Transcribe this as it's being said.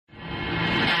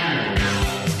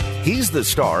He's the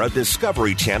star of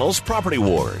Discovery Channel's Property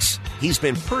Wars. He's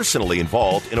been personally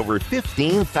involved in over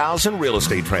 15,000 real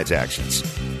estate transactions.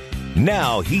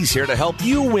 Now he's here to help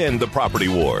you win the property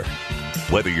war.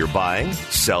 Whether you're buying,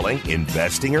 selling,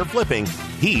 investing, or flipping,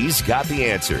 he's got the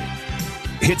answer.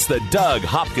 It's the Doug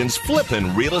Hopkins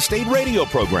Flippin' Real Estate Radio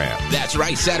Program. That's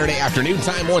right, Saturday afternoon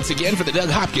time once again for the Doug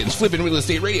Hopkins Flippin' Real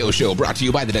Estate Radio Show, brought to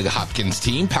you by the Doug Hopkins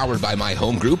team, powered by My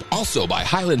Home Group, also by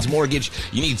Highlands Mortgage.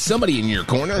 You need somebody in your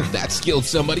corner. That skilled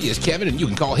somebody is Kevin, and you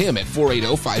can call him at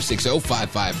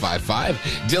 480-560-5555.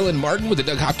 Dylan Martin with the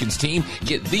Doug Hopkins team.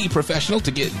 Get the professional to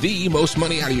get the most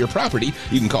money out of your property.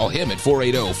 You can call him at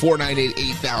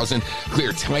 480-498-8000.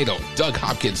 Clear title. Doug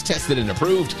Hopkins, tested and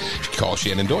approved. Call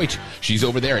Shannon Deutsch.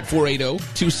 She's over there at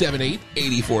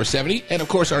 480-278-8470. And, of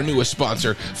course, our newest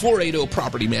sponsor, 480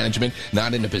 Property Management.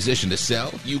 Not in a position to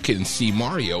sell? You can see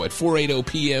Mario at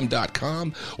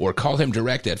 480pm.com or call him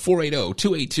direct at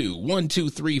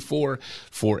 480-282-1234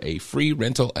 for a free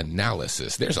rental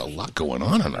analysis. There's a lot going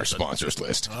on our sponsors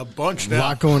list. A bunch now. A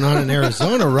lot going on in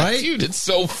Arizona, right? Dude, it's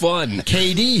so fun.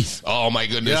 KD. Oh, my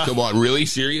goodness. Yeah. Come on. Really?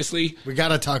 Seriously? We got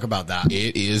to talk about that.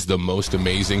 It is the most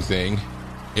amazing thing.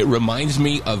 It reminds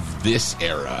me of this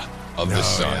era of the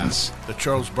Suns. Yeah. The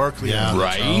Charles Barkley. Yeah,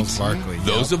 Right? Charles Barkley.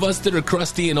 Those of us that are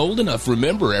crusty and old enough,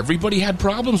 remember, everybody had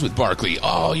problems with Barkley.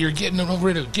 Oh, you're getting him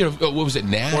over to, what was it,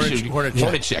 Nash?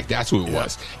 Hornacek, that's who it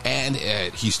was. And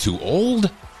he's too old.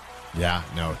 Yeah,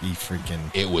 no, he freaking...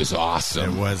 It was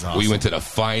awesome. It was awesome. We went to the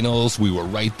finals. We were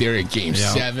right there in Game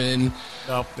 7.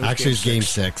 No, Actually, it's Game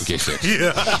 6. Game 6.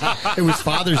 It was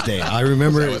Father's Day. I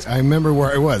remember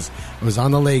where I was. I was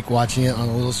on the lake watching it on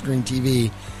a little screen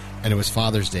TV, and it was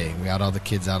Father's Day. We had all the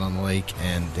kids out on the lake,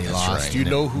 and they lost. Right. Do you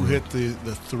know who hit the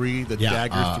three, the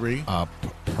dagger three?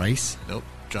 Price? Nope.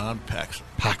 John Paxson.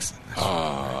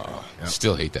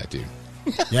 Still hate that dude.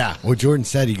 Yeah. Well, Jordan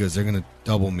said, he goes, they're going to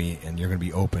double me, and you're going to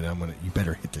be open. You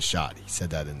better hit the shot. He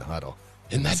said that in the huddle.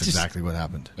 And that's exactly what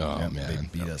happened. Oh, yep, man. They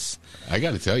beat us. I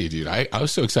got to tell you, dude, I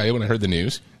was so excited when I heard the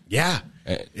news. Yeah.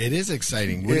 It is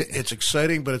exciting. It's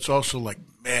exciting, but it's also like,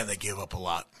 man, they gave up a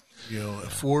lot.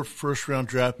 4 first-round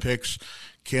draft picks,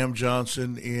 Cam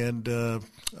Johnson and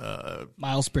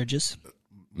Miles Bridges.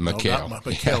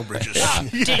 Mikal Bridges.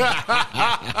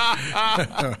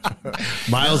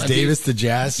 Miles Davis, the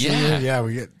Jazz singer. Yeah.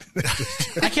 We get.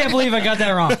 I can't believe I got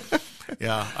that wrong.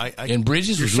 Yeah, and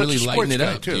Bridges was really lighting it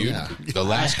up, too. dude. Yeah. The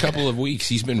last couple of weeks,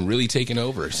 he's been really taking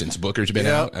over since Booker's been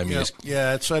out. I mean, it's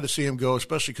sad to see him go,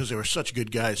 especially because they were such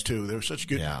good guys too. They were such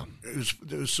good. Yeah. It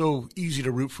was so easy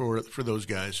to root for those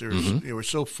guys. They were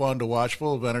so fun to watch,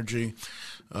 full of energy.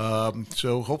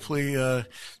 So hopefully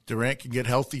Durant can get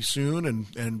healthy soon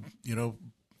and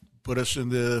put us in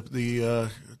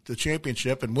the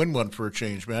championship and win one for a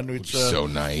change, man. It's so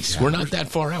nice. We're not that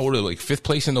far out. We're like 5th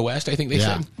place in the West, I think they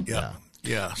said.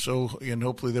 Yeah. So, and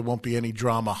hopefully there won't be any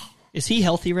drama. Is he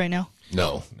healthy right now?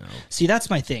 No. See, that's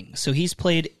my thing. So he's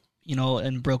played,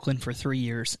 in Brooklyn for 3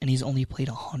 years, and he's only played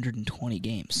 120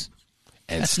 games.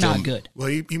 And that's not good. Well,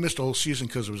 he missed a whole season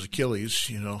because of his Achilles,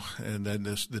 and then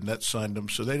the Nets signed him,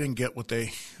 so they didn't get what they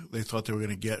thought they were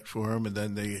going to get for him, and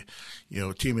then they,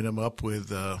 teaming him up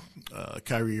with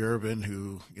Kyrie Irving,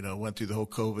 who went through the whole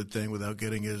COVID thing without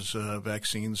getting his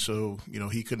vaccine, so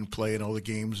he couldn't play in all the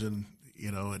games, and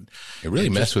and it really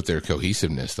messed with their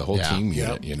cohesiveness, the whole team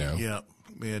unit. Yeah.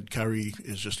 Man, Kyrie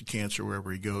is just a cancer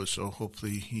wherever he goes, so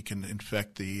hopefully he can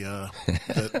infect the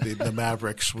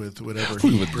Mavericks with whatever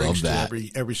he brings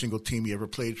to every single team he ever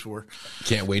played for.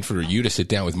 Can't wait for you to sit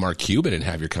down with Mark Cuban and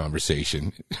have your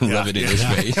conversation. Rub it in his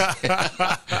face.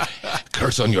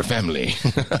 Curse on your family.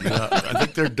 I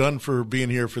think they're done for being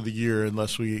here for the year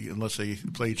unless they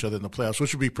play each other in the playoffs,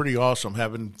 which would be pretty awesome.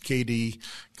 Having KD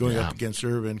going up against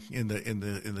Irvin in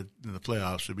the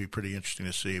playoffs would be pretty interesting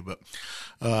to see. But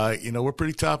we're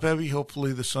pretty top heavy.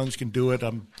 Hopefully the Suns can do it.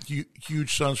 I'm a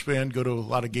huge Suns fan. Go to a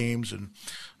lot of games, and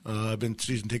I've been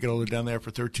season ticket holder down there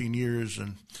for 13 years,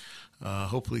 and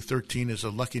hopefully 13 is a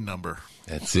lucky number.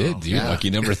 That's it, dude. Lucky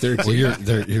number 13. Well,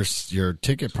 your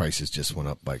ticket prices just went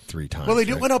up like 3 times. Well,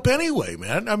 they went up anyway,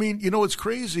 man. I mean, what's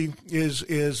crazy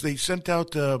is they sent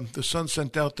out the Suns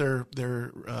sent out their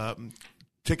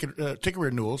ticket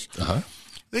renewals. Uh-huh.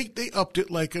 They upped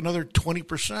it like another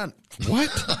 20%. What?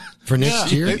 For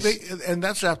next year? And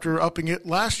that's after upping it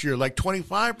last year, like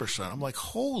 25%. I'm like,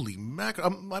 holy mackerel.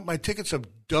 My tickets have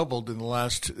doubled in the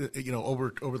last,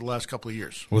 over the last couple of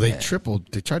years. Well, they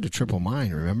tried to triple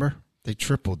mine, remember? They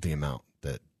tripled the amount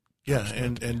that. Yeah,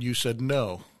 and you said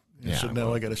no. So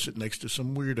now I got to sit next to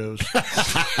some weirdos.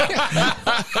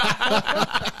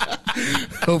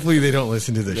 Hopefully they don't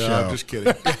listen to the show. I'm just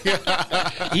kidding.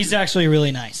 He's actually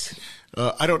really nice.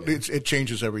 I don't. It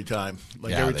changes every time.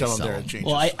 Like every time I'm there, it changes.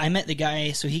 Well, I met the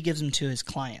guy, so he gives them to his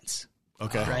clients.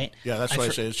 Okay. Right? Yeah, that's why I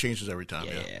say it changes every time.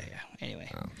 Yeah. Anyway.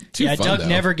 Too fun, Doug though.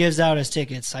 never gives out his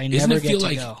tickets. I Doesn't never it get feel to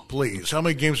like- go. Please, how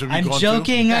many games have you I'm gone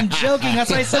joking. to? I'm joking.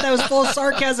 That's why I said that was full of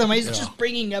sarcasm. I was just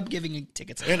bringing up giving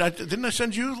tickets. And didn't I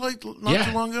send you not too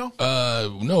long ago?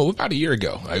 No, about a year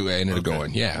ago. I ended up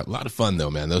going. Yeah, a lot of fun though,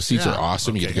 man. Those seats are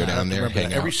awesome. You get to go down there, hang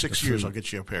out. Every 6 years, I'll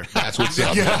get you a pair. That's what's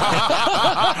up.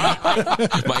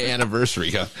 My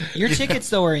anniversary, huh? Your tickets,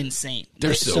 though, are insane.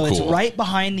 They're so So it's cool. right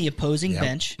behind the opposing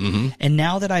bench. And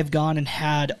now that I've gone and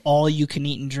had all you can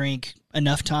eat and drink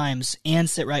enough times and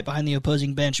sit right behind the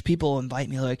opposing bench, people invite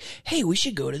me like, hey, we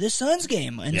should go to this Suns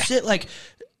game and sit like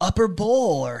upper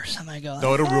bowl or something. I go,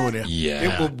 No, it'll ruin you. Yeah.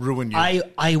 It will ruin you.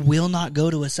 I will not go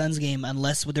to a Suns game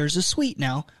unless there's a suite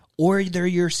now or they're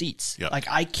your seats. Yep. Like,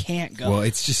 I can't go. Well,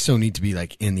 it's just so neat to be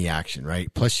like in the action,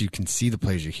 right? Plus, you can see the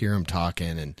players, you hear them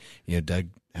talking, and Doug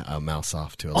mouse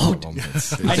off to a lot of them.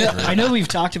 I know we've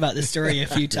talked about this story a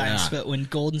few times, but when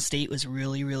Golden State was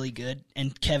really, really good,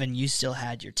 and Kevin, you still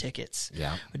had your tickets.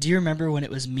 Yeah. Do you remember when it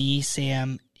was me,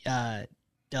 Sam,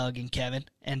 Doug, and Kevin,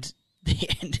 and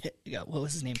what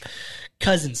was his name?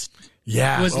 Cousins.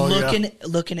 Yeah. Was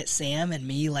looking at Sam and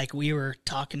me like we were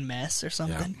talking mess or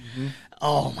something. Yeah.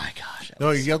 Oh my gosh!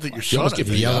 No, you yelled at your son.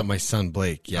 He yelled at my son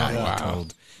Blake. Yeah. Oh, wow.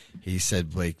 He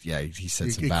said Blake. Yeah, he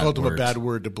said some He bad called words. him a bad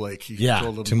word to Blake. He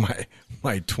told him, to my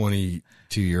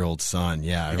 22-year-old son.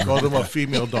 Yeah, he called him a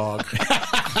female dog.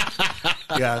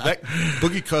 Yeah, that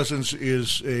Boogie Cousins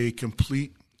is a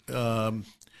complete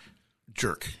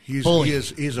jerk. He's a bully.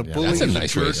 That's a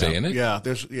nice way of saying it. Yeah,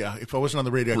 if I wasn't on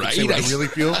the radio, I could Right? say what I really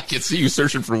feel. I can see you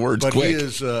searching for words But quick.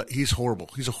 he's horrible.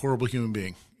 He's a horrible human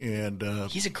being, and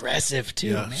He's aggressive too.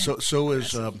 yeah. Man. So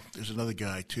is there's another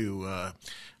guy too.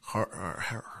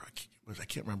 I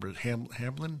can't remember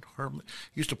Hamlin.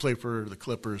 He used to play for the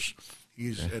Clippers.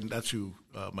 And that's who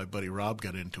my buddy Rob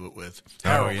got into it with.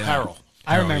 Harrell.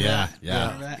 I remember that.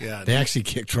 Yeah. They actually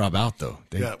kicked Rob out though.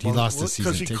 He lost the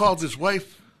season because he called his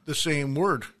wife the same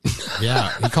word.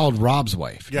 Yeah, he called Rob's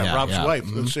wife. Yeah, Rob's wife.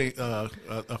 Mm-hmm. Let's say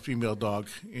a female dog,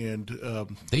 and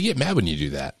They get mad when you do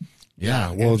that.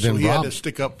 Yeah, well, so then he Rob. had to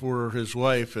stick up for his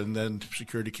wife, and then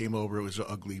security came over. It was an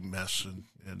ugly mess, and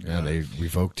They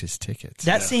revoked his tickets.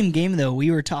 That same game though,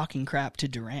 we were talking crap to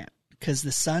Durant because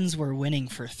the Suns were winning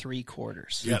for 3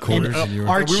 quarters. Yeah, And we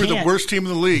our were the chant- worst team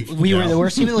in the league. We were the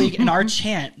worst team in the league, and our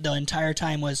chant the entire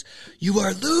time was, "You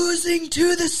are losing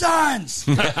to the Suns.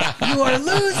 You are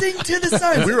losing to the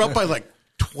Suns." We were up by like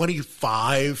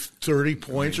 25, 30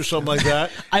 points or something like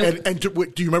that. Do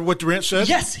you remember what Durant said?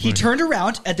 Yes, he turned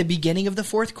around at the beginning of the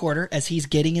 4th quarter as he's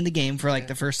getting in the game for like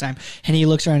the first time, and he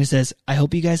looks around and says, "I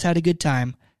hope you guys had a good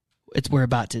time. We're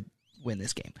about to win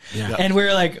this game." Yeah. And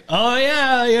we're like, "Oh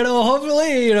yeah,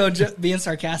 hopefully, being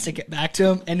sarcastic back to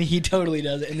him, and he totally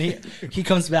does it. And he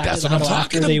comes back That's to the what I'm huddle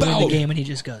after talking they win about. the game, and he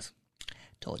just goes,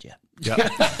 "Told you." Yep.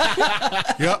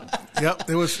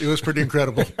 It was pretty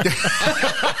incredible.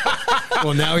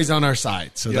 Well, now he's on our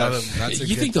side, so that's a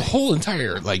You good think the whole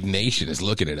entire nation is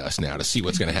looking at us now to see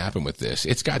what's going to happen with this?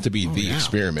 It's got to be the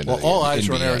experiment. Well, of the all eyes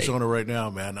are on NBA. Arizona right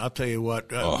now, man. I'll tell you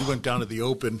what. We went down to the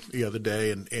Open the other day,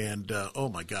 and oh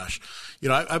my gosh,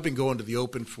 I've been going to the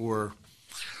Open for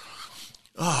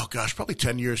probably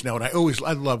 10 years now, and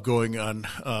I love going on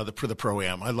for the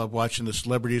Pro-Am. I love watching the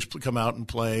celebrities come out and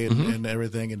play and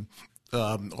everything, and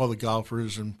all the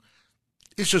golfers, and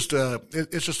it's just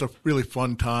a really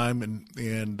fun time, and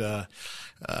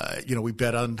we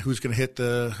bet on who's going to hit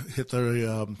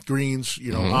the greens,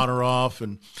 on or off,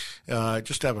 and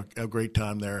just have a great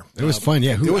time there. It was fun,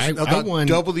 yeah. It was I about won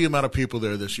double the amount of people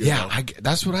there this year. Yeah,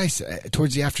 that's what I said.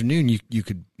 Towards the afternoon, you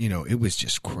could, it was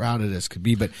just crowded as could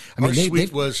be. But I mean, our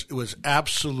suite was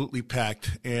absolutely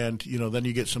packed, and then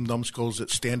you get some numbskulls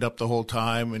that stand up the whole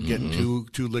time and getting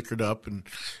too liquored up,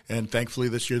 and thankfully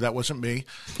this year that wasn't me.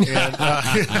 And,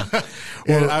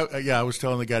 I was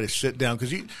telling the guy to sit down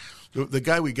because the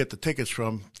guy we get the tickets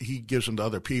from, he gives them to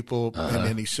other people, and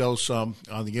then he sells some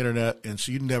on the internet, and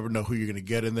so you never know who you're going to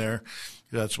get in there.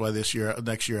 That's why next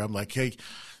year, I'm like, hey,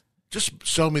 just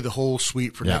sell me the whole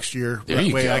suite for next year. There That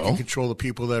you way go. I can control the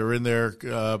people that are in there,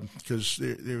 because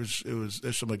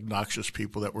there's some obnoxious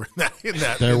people that were in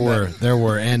that. there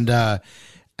were,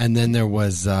 and then there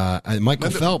was Michael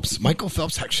Phelps. Michael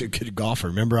Phelps actually a good golfer.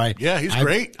 Remember, he's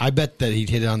great. I bet that he'd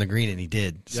hit it on the green, and he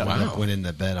did. So Yeah. I went in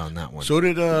the bet on that one. So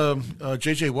did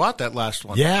J.J. Watt that last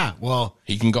one. Yeah, well,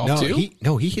 He can golf too?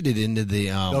 He hit it into the.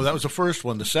 No, that was the first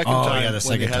one. The second time, yeah, the when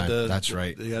second they had time. The, That's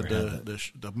right. They had We the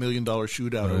 $1 million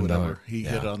shootout or whatever. He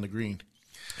hit it on the green.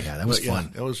 Yeah, that was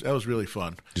fun. That was really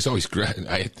fun. It's always great.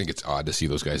 I think it's odd to see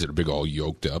those guys that are big, all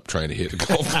yoked up, trying to hit a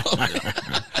golf club.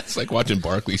 It's like watching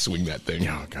Barkley swing that thing.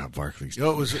 Oh God, Barkley's. It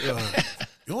was.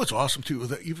 What's awesome too,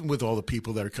 even with all the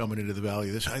people that are coming into the valley,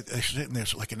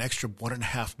 there's like an extra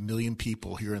 1.5 million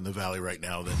people here in the valley right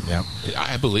now. Yeah,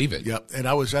 I believe it. Yep. And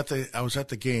I was at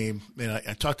the game, and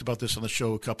I talked about this on the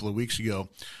show a couple of weeks ago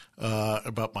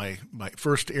about my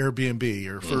first Airbnb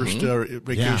or first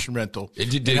vacation rental.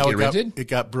 Did it get rented? It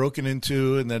got broken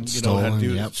into, and then stole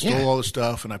all the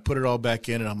stuff, and I put it all back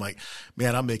in, and I'm like,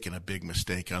 man, I'm making a big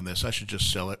mistake on this. I should just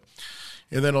sell it.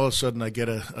 And then all of a sudden I get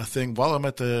a thing while I'm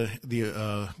at the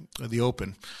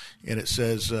open, and it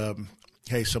says,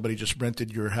 hey, somebody just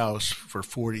rented your house for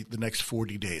the next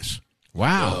 40 days.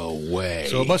 Wow. No way.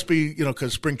 So it must be,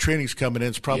 because spring training's coming in.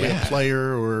 It's probably a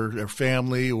player or their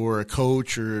family or a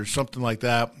coach or something like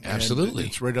that. Absolutely.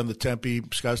 And it's right on the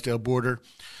Tempe-Scottsdale border.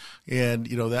 And,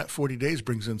 that 40 days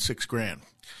brings in $6,000.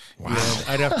 Wow.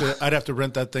 And I'd have to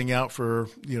rent that thing out for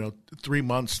 3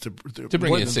 months to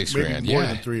bring in $6,000. More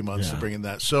than 3 months to bring in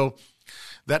that. So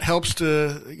that helps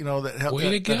that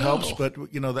helps. But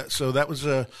that was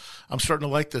I'm starting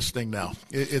to like this thing now.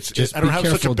 I don't have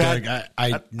such a bad. Doug,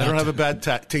 I don't have a bad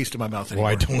taste in my mouth anymore.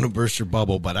 Well, I don't want to burst your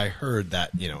bubble, but I heard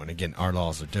that and again, our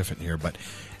laws are different here, but.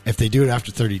 If they do it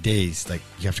after 30 days, like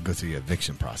you have to go through the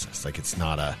eviction process. Like it's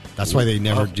not that's why they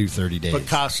never do 30 days. But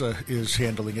CASA is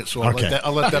handling it, so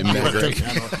I'll let them handle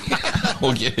it.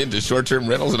 We'll get into short-term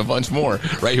rentals and a bunch more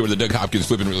right here with the Doug Hopkins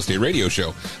Flippin' Real Estate Radio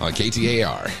Show on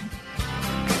KTAR.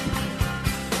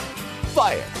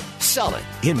 Buy it, sell it,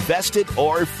 invest it,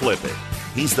 or flip it.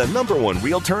 He's the #1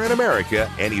 realtor in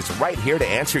America, and he's right here to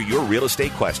answer your real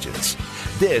estate questions.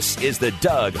 This is the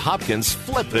Doug Hopkins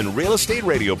Flippin' Real Estate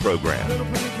Radio Program.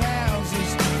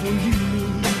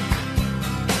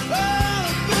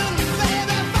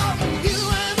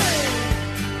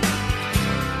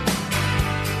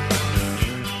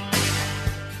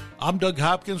 I'm Doug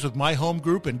Hopkins with My Home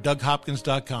Group and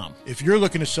DougHopkins.com. If you're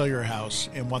looking to sell your house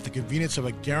and want the convenience of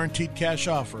a guaranteed cash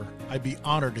offer, I'd be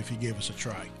honored if you gave us a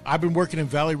try. I've been working in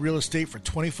Valley real estate for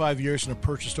 25 years and have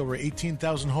purchased over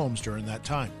 18,000 homes during that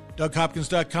time.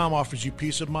 DougHopkins.com offers you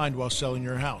peace of mind while selling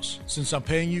your house. Since I'm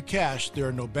paying you cash, there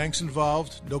are no banks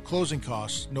involved, no closing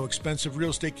costs, no expensive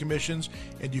real estate commissions,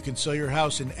 and you can sell your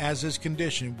house in as-is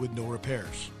condition with no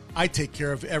repairs. I take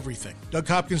care of everything.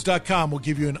 DougHopkins.com will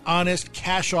give you an honest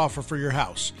cash offer for your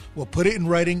house. We'll put it in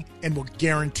writing and we'll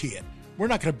guarantee it. We're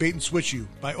not going to bait and switch you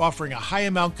by offering a high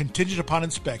amount contingent upon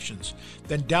inspections.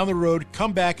 Then down the road,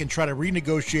 come back and try to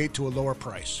renegotiate to a lower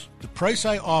price. The price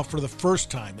I offer the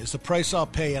first time is the price I'll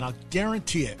pay, and I'll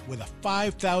guarantee it with a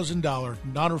 $5,000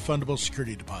 non-refundable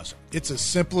security deposit. It's as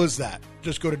simple as that.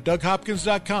 Just go to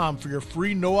DougHopkins.com for your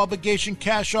free no-obligation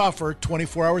cash offer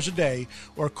 24 hours a day,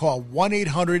 or call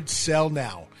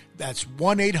 1-800-SELL-NOW. That's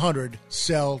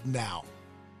 1-800-SELL-NOW.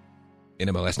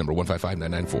 NMLS number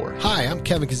 155994. Hi, I'm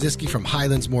Kevin Kosisky from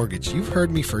Highlands Mortgage. You've heard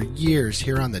me for years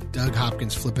here on the Doug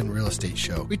Hopkins Flippin' Real Estate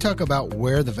Show. We talk about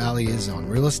where the valley is on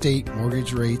real estate,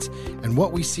 mortgage rates, and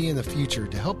what we see in the future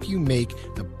to help you make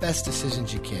the best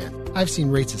decisions you can. I've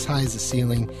seen rates as high as the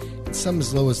ceiling and some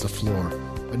as low as the floor.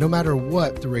 But no matter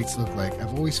what the rates look like,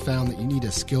 I've always found that you need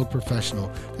a skilled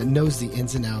professional that knows the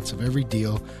ins and outs of every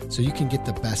deal so you can get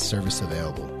the best service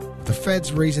available. With the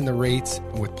Fed's raising the rates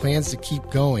and with plans to keep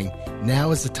going,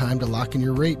 now is the time to lock in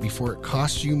your rate before it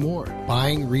costs you more.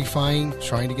 Buying, refining,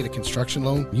 trying to get a construction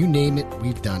loan, you name it,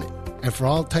 we've done it. And for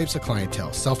all types of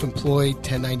clientele, self-employed,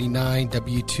 1099,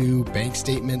 W-2, bank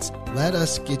statements, let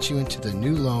us get you into the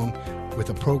new loan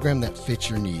with a program that fits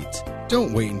your needs.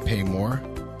 Don't wait and pay more.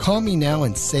 Call me now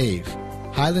and save.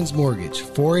 Highlands Mortgage,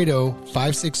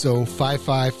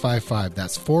 480-560-5555.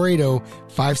 That's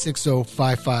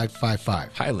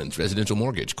 480-560-5555. Highlands Residential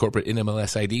Mortgage, corporate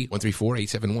NMLS ID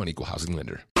 134871, equal housing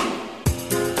lender.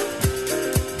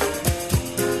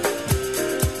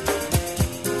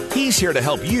 He's here to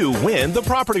help you win the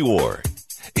property war.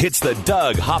 It's the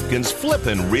Doug Hopkins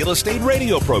Flippin' Real Estate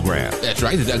Radio Program. That's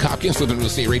right, the Doug Hopkins Flippin' Real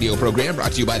Estate Radio Program,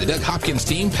 brought to you by the Doug Hopkins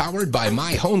team, powered by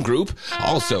My Home Group,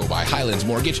 also by Highlands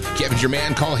Mortgage. Kevin's your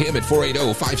man. Call him at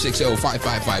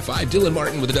 480-560-5555. Dylan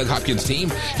Martin with the Doug Hopkins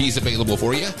team. He's available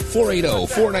for you.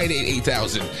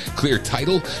 480-498-8000. Clear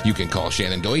title. You can call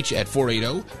Shannon Deutsch at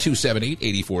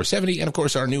 480-278-8470. And, of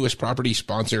course, our newest property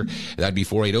sponsor, that'd be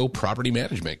 480 Property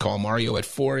Management. Call Mario at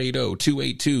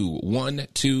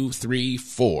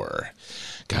 480-282-1234.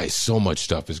 Guys, so much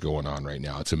stuff is going on right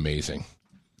now. It's amazing.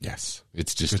 Yes.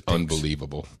 It's just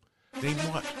unbelievable. Name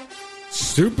what?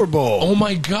 Super Bowl. Oh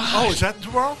my God! Oh, is that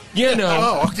tomorrow? Yeah, no.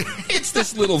 Oh, okay. It's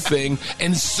this little thing,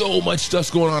 and so much stuff's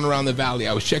going on around the valley.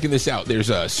 I was checking this out. There's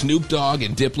a Snoop Dogg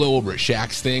and Diplo over at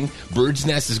Shaq's thing. Bird's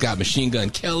Nest has got Machine Gun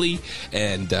Kelly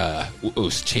and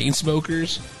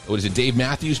Chainsmokers. What is it? Dave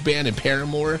Matthews Band and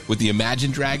Paramore with the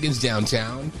Imagine Dragons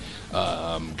downtown.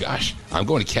 Gosh, I'm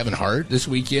going to Kevin Hart this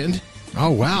weekend. Oh,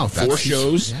 wow. 4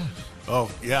 shows. Yeah. Oh,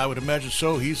 yeah, I would imagine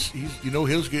so. He's going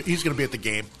to be at the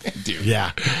game. Dude.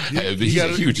 Yeah. He's got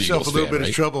a huge himself Eagles a little fan, bit right?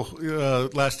 of trouble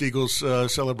last Eagles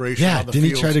celebration. Yeah, on the didn't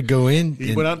field. he try to go in?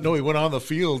 He went out. No, he went on the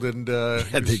field and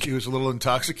he was a little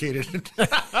intoxicated.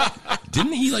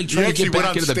 Didn't he like He try to actually get went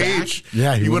back on into the back? stage.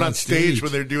 Yeah, he went on stage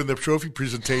when they were doing the trophy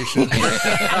presentation.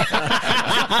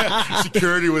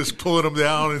 Security was pulling him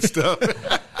down and stuff.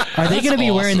 Are they going to be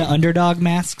awesome. wearing the underdog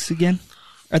masks again?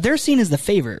 They're seen as the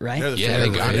favorite, right? Yeah, they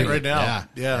got it. right now. Yeah.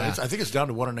 Yeah. I think it's down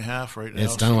to 1.5 right now.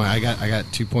 It's done. I got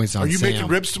 2 points on Are you Sam. making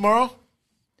ribs tomorrow?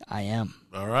 I am.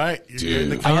 All right, you're in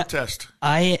the Dude. contest.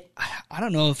 I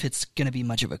don't know if it's going to be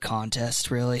much of a contest,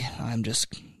 really.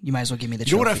 You might as well give me the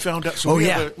You know what I trophy. found out? So Oh, we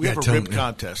yeah. have a Yeah, tell rib me.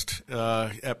 contest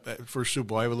for Super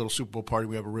Bowl. I have a little Super Bowl party.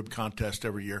 We have a rib contest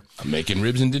every year. I'm making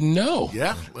ribs and didn't know.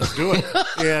 Yeah, let's do it.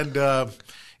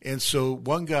 And so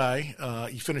one guy,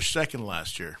 he finished second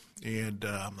last year. And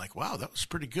I'm like, wow, that was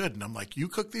pretty good. And I'm like, you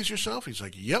cook these yourself? He's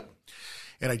like, yep.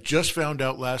 And I just found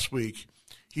out last week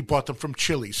he bought them from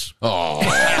Chili's. Oh, He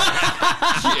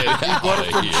bought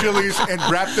them from Chili's and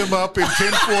wrapped them up in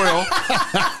tin foil.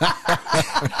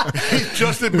 He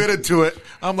just admitted to it.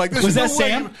 I'm like, this Was is that no way.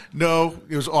 Sam? No,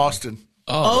 it was Austin.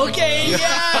 Okay, yeah,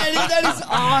 that is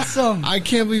awesome. I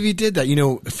can't believe he did that. You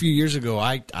know, a few years ago,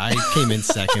 I came in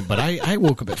second, but I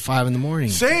woke up at 5 in the morning.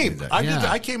 Same. to do that. I Yeah. did.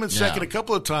 I came in second Yeah. a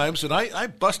couple of times, and I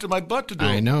busted my butt to do it.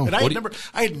 I know. And I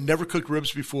had never cooked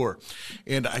ribs before,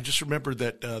 and I just remembered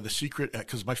that the secret,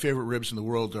 because my favorite ribs in the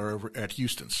world are over at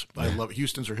Houston's. I love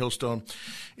Houston's or Hillstone.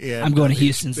 And I'm going to they-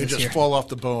 Houston's They this just year. fall off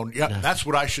the bone. Yeah, that's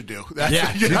what I should do.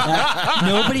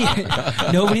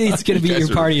 Nobody that's going to be at your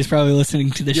guys are- party is probably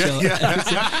listening to the Yeah, show,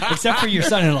 yeah. except for your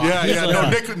son-in-law. Yeah, He's yeah.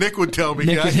 like, No, Nick would tell me.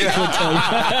 Nick yeah, would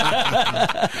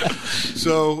yeah. tell you.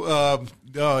 So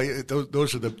no,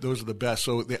 those are the best.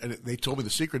 So they told me the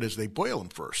secret is they boil them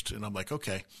first, and I'm like,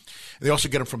 okay. And they also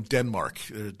get them from Denmark.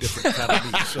 They're a different kind of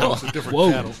meat, so it's a different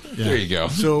whoa. cattle. There you go.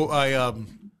 So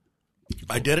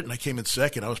I did it, and I came in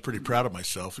second. I was pretty proud of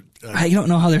myself. I don't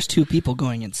know how there's 2 people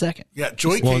going in second. Yeah,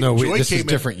 Joy Well, came. no, Joy this came is in-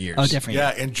 different years. Oh, different. Yeah,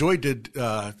 and Joy did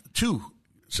 2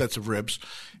 sets of ribs,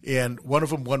 and one of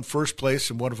them won first place,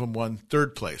 and one of them won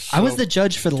third place. I was So- the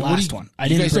judge for the last one. I You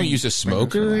didn't guys don't bring- use a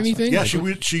smoker or anything? Yeah,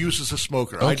 Like, she uses a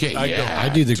smoker. Okay, I yeah. don't. I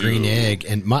do the green Dude. egg,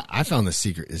 and I found the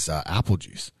secret is apple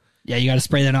juice. Yeah, you got to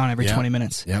spray that on every Yep. 20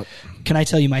 minutes. Yep. Can I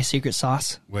tell you my secret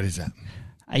sauce? What is that?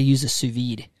 I use a sous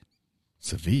vide.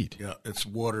 Sous vide. Yeah, it's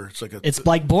water. It's like It's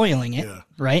like boiling it, Yeah.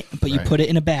 right? But you Right. put it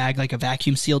in a bag, like a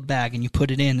vacuum sealed bag, and you put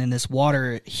it in, and this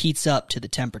water heats up to the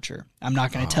temperature. I'm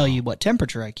not going to tell you what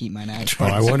temperature I keep mine at. Oh,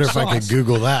 I wonder if I could Sauce.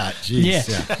 Google that. Jeez.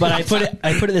 Yeah. But I put it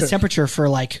at this temperature for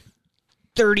like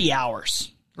 30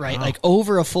 hours, right? Like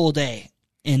over a full day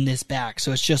in this bag.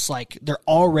 So it's just like they're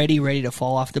already ready to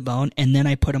fall off the bone, and then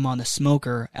I put them on the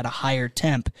smoker at a higher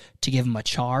temp to give them a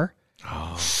char.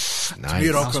 Nice.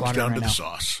 it all Mouth's comes watering down right to the now.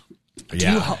 sauce.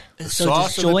 Yeah. The So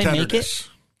sauce does and Joy the make it? tenderness.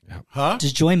 Huh?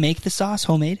 Does Joy make the sauce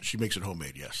homemade? She makes it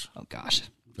homemade. Yes. Oh gosh.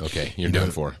 Okay, you're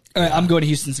done for. All right, I'm going to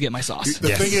Houston to get my sauce. The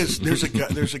thing is, there's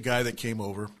a guy that came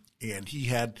over, and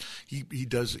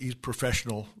he's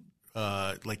professional.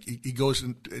 He goes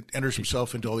and enters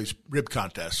himself into all these rib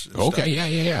contests. And Okay, stuff.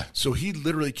 yeah. So he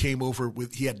literally came over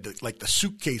with he had the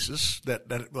suitcases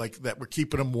that were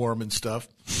keeping him warm and stuff,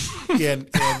 and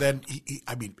then he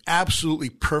absolutely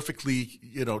perfectly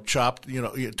chopped.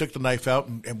 He took the knife out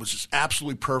and was just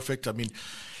absolutely perfect. I mean.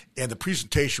 And the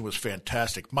presentation was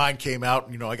fantastic. Mine came out,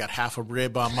 and, I got half a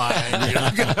rib on mine.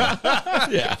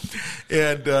 Yeah.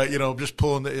 And, just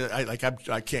pulling I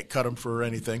can't cut him for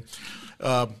anything.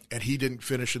 And he didn't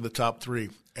finish in the top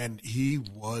 3. And he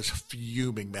was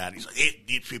fuming mad. He's like,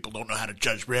 these people don't know how to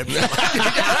judge ribs. They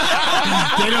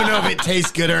don't know if it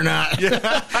tastes good or not.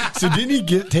 Yeah. So didn't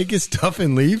he take his stuff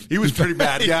and leave? He was pretty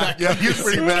mad. Yeah, he was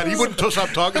pretty mad. He wouldn't stop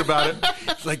talking about it.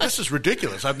 He's like, this is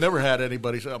ridiculous. I've never had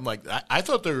anybody. I'm like, I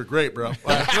thought they were great, bro. You're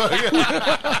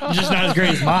just not as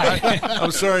great as mine.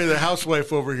 I'm sorry the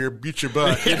housewife over here beat your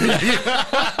butt.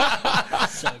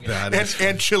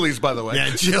 And Chili's, by the way. Yeah,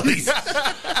 Chili's.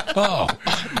 Oh,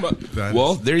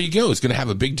 well, there you go. It's going to have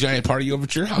a big giant party over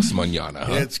at your house, Manana.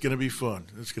 Huh? It's going to be fun.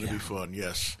 It's going to be fun.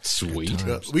 Yes. Sweet.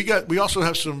 We also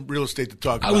have some real estate to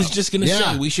talk about. I was just going to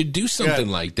Yeah. say we should do something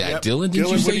like that. Yep. Dylan, did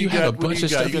you say what do you have a got? What bunch do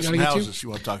of you got? stuff You you got got some to get houses to? you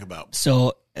want to talk about?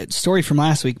 So story from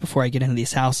last week before I get into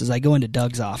these houses, I go into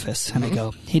Doug's office and I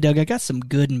go, hey, Doug, I got some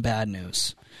good and bad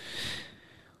news.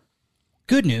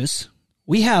 Good news,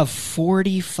 we have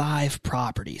 45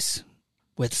 properties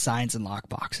with signs and lock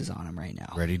boxes on them right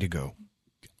now. Ready to go.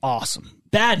 Awesome.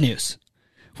 Bad news.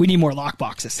 We need more lock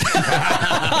boxes.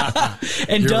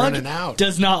 And You're Doug running out.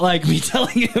 does not like me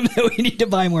telling him that we need to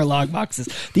buy more lock boxes.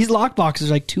 These lock boxes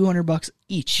are like $200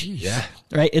 each. Yeah.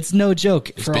 Right? It's no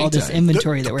joke for all this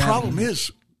inventory that we're having. The problem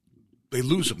is they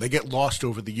lose them. They get lost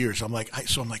over the years. I'm like,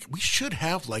 we should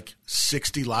have like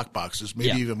 60 lock boxes,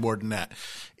 maybe even more than that.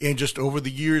 And just over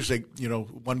the years, they,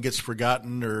 one gets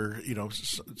forgotten or,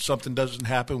 something doesn't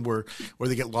happen where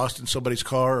they get lost in somebody's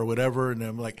car or whatever. And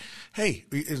I'm like, hey,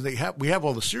 we have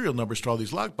all the serial numbers to all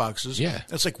these lock boxes. Yeah.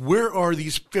 It's like, where are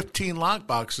these 15 lock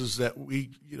boxes that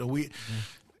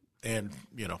and,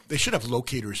 they should have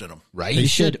locators in them. Right. They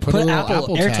should put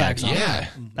Apple AirTags on. Yeah.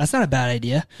 That's not a bad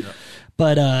idea. Yeah.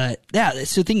 But,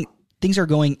 so things are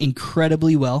going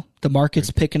incredibly well. The market's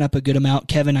picking up a good amount.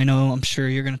 Kevin, I'm sure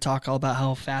you're going to talk all about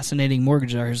how fascinating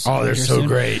mortgages are. Oh, they're so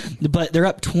great. But they're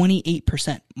up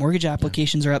 28%. Mortgage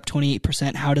applications are up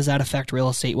 28%. How does that affect real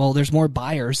estate? Well, there's more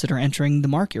buyers that are entering the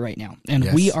market right now.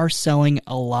 And we are selling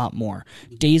a lot more.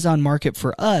 Days on market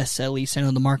for us, at least I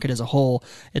know the market as a whole,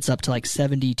 it's up to like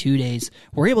 72 days.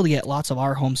 We're able to get lots of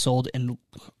our homes sold in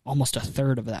almost a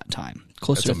third of that time,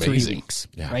 closer to 3 weeks,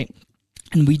 right?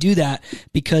 And we do that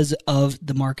because of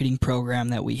the marketing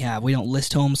program that we have. We don't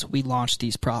list homes, we launch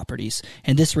these properties.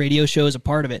 And this radio show is a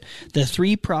part of it. The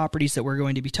 3 properties that we're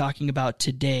going to be talking about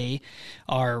today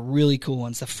are really cool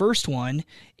ones. The first one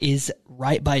is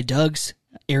right by Doug's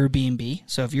Airbnb.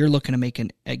 So if you're looking to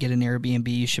get an Airbnb,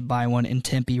 you should buy one in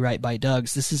Tempe right by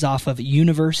Doug's. This is off of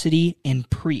University and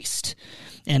Priest.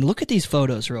 And look at these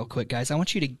photos real quick, guys. I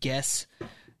want you to guess.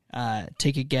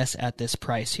 Take a guess at this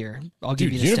price here. I'll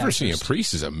give you the University and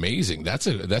Priest is amazing. That's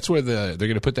where they're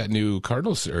going to put that new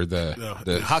Cardinals or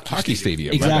the hockey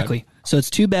stadium. Exactly. Right? So it's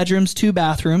 2 bedrooms, 2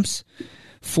 bathrooms,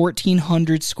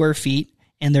 1,400 square feet,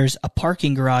 and there's a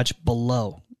parking garage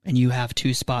below, and you have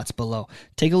 2 spots below.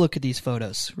 Take a look at these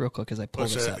photos real quick as I pull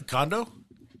this up.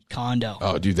 Condo.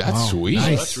 Oh, dude, that's sweet. Nice.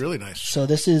 Oh, that's really nice. So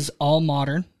this is all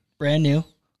modern, brand new.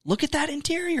 Look at that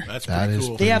interior. That's pretty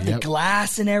cool. They have the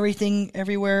glass and everything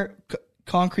everywhere,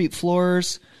 concrete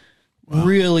floors. Wow.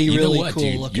 Really cool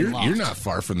looking loft. You're not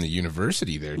far from the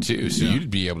university there, too, so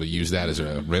you'd be able to use that as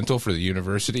a rental for the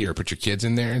university or put your kids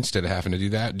in there instead of having to do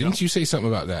that. Didn't you say something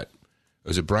about that?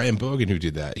 Was it Brian Bogan who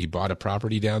did that? He bought a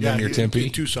property down there near Tempe?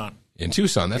 In Tucson. In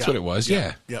Tucson, that's what it was,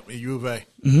 yeah. Yep, U of A.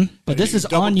 Mm-hmm. But this is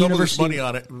on university. Doubled his money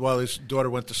on it while his daughter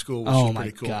went to school, which is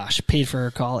pretty cool. Oh, my gosh. Paid for her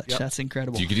college. Yep. That's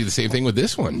incredible. So you could do the same thing with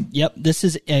this one. Yep. This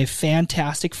is a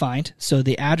fantastic find. So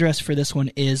the address for this one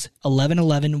is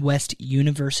 1111 West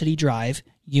University Drive,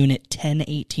 Unit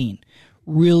 1018.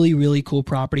 Really cool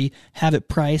property. Have it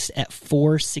priced at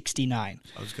 $469. I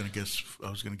was gonna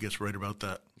guess right about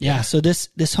that. Yeah. So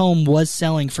this home was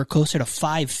selling for closer to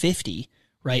 $550,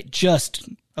 right? Just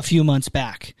a few months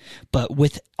back. But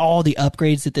with all the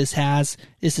upgrades that this has,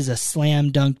 this is a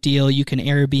slam dunk deal. You can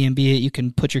Airbnb it. You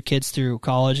can put your kids through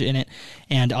college in it.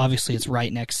 And obviously it's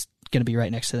going to be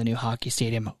right next to the new hockey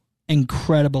stadium.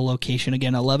 Incredible location.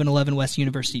 Again, 1111 West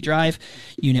University Drive,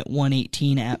 Unit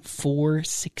 118 at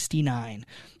 $469.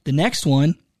 The next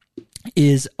one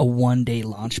is a 1-day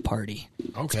launch party.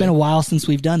 Okay. It's been a while since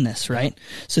we've done this, right?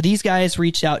 So these guys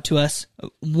reached out to us. A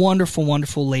wonderful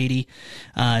lady.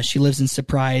 She lives in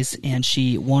Surprise, and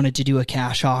she wanted to do a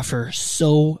cash offer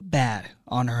so bad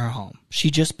on her home. She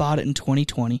just bought it in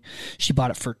 2020. She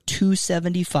bought it for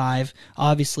 $275.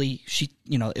 Obviously,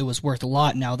 it was worth a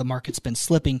lot. Now the market's been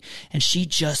slipping, and she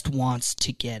just wants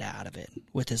to get out of it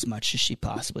with as much as she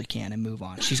possibly can and move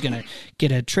on. She's going to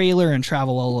get a trailer and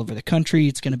travel all over the country.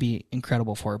 It's going to be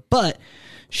incredible for her. But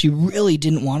she really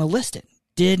didn't want to list it.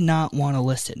 Did not want to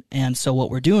list it. And so what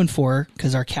we're doing for her,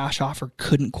 because our cash offer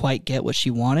couldn't quite get what she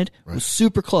wanted, was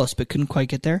super close, but couldn't quite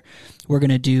get there, we're going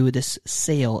to do this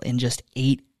sale in just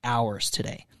 8 hours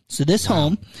today. So this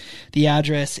home, the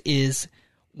address is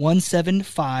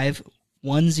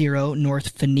 17510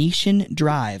 North Phoenician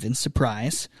Drive in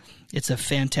Surprise. It's a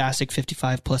fantastic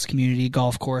 55-plus community,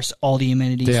 golf course, all the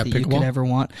amenities that you could ever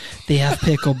want. They have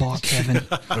pickleball, Kevin.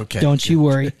 Okay. Don't you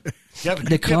worry. Yeah,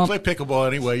 but you can't play pickleball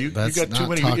anyway. You got too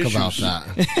many issues. Let's not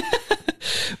talk about that.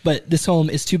 But this home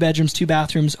is 2 bedrooms, 2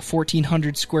 bathrooms,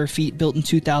 1,400 square feet, built in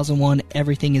 2001.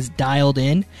 Everything is dialed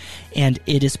in, and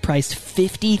it is priced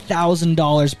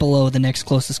 $50,000 below the next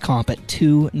closest comp at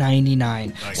 $299.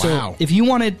 Nice. So if you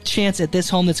want a chance at this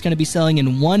home that's going to be selling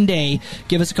in 1 day,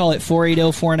 give us a call at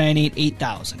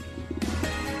 480-498-8000.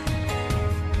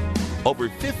 Over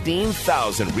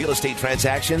 15,000 real estate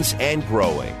transactions and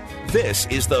growing. This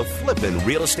is the Flippin'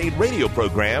 Real Estate Radio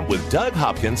program with Doug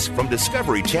Hopkins from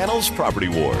Discovery Channel's Property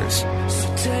Wars.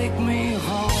 So take me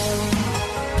home.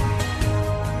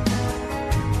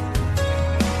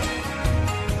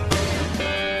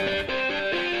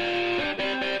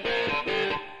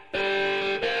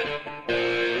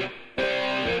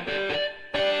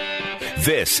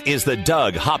 This is the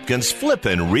Doug Hopkins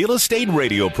Flippin' Real Estate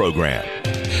Radio program.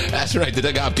 That's right, the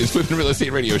Doug Hopkins Flippin' Real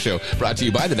Estate Radio Show, brought to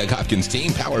you by the Doug Hopkins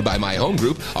team, powered by My Home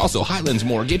Group, also Highlands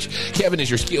Mortgage. Kevin is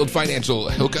your skilled financial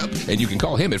hookup, and you can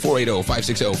call him at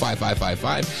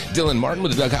 480-560-5555. Dylan Martin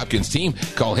with the Doug Hopkins team,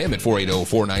 call him at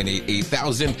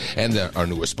 480-498-8000. And our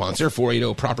newest sponsor,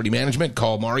 480 Property Management,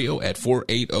 call Mario at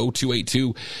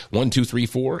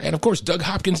 480-282-1234. And of course,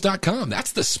 DougHopkins.com.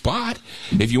 That's the spot.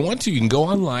 If you want to, you can go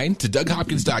online to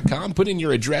DougHopkins.com, put in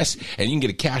your address, and you can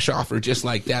get a cash offer just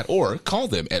like that, or call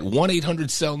them at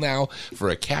 1-800-SELL-NOW for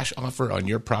a cash offer on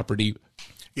your property.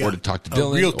 Yeah, or to talk to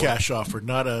Dylan. A real cash offer,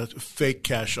 not a fake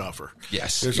cash offer.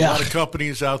 Yes. There's a lot of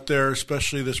companies out there,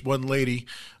 especially this one lady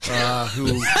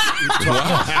who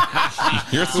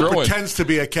pretends to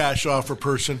be a cash offer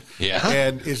person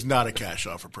and is not a cash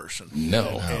offer person.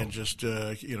 No. And just,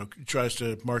 tries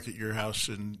to market your house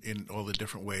in all the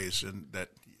different ways. And that,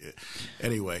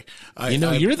 anyway.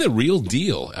 You're the real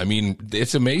deal. I mean,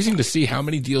 it's amazing to see how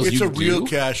many deals you do. It's a real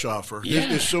cash offer. Yeah.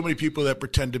 There's so many people that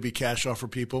pretend to be cash offer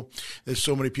people. There's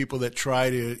so many people that try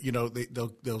to,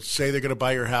 they'll say they're going to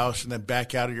buy your house and then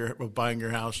back out of buying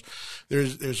your house.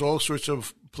 There's all sorts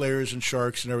of players and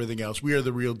sharks and everything else. We are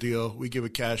the real deal. We give a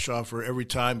cash offer every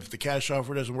time. If the cash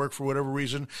offer doesn't work for whatever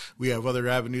reason, we have other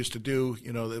avenues to do.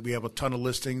 We have a ton of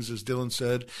listings, as Dylan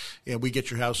said, and we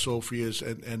get your house sold for you,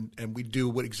 and we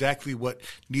do exactly what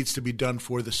needs to be done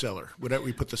for the seller.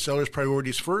 We put the seller's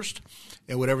priorities first,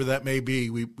 and whatever that may be,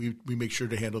 we make sure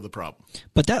to handle the problem.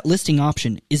 But that listing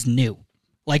option is new.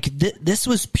 Like this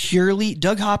was purely,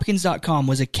 DougHopkins.com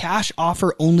was a cash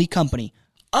offer only company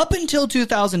up until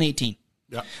 2018.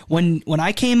 Yeah. When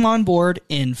I came on board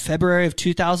in February of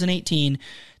 2018,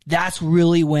 that's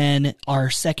really when our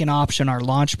second option, our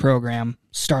launch program,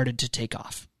 started to take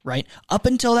off, right? Up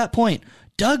until that point,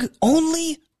 Doug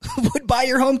only would buy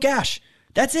your home cash.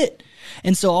 That's it.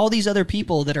 And so all these other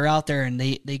people that are out there and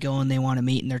they go and they want to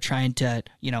meet and they're trying to,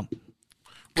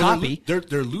 copy. They're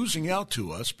losing out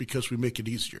to us because we make it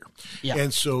easier. Yeah.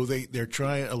 And so they're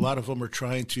trying, a lot of them are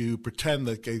trying to pretend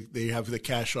that they have the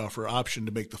cash offer option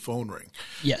to make the phone ring.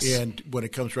 Yes. And when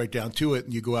it comes right down to it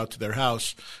and you go out to their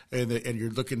house and you're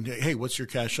looking, hey, what's your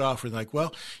cash offer? And like,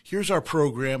 well, here's our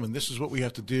program and this is what we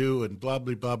have to do and blah,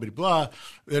 blah, blah, blah, blah.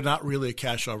 They're not really a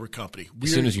cash offer company.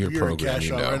 As soon as you're a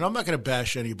cash offer. know. And I'm not going to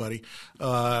bash anybody.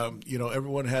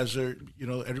 Everyone has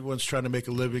everyone's trying to make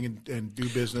a living and do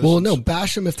business. Well, no,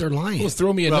 bash them if they're lying. Well,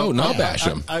 throw me a note and I'll bash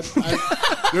them. I'm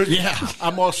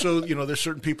also, there's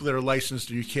certain people that are licensed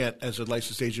and you can't, as a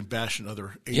licensed agent, bash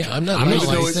another agent. Yeah, I'm not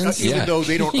licensed. Even though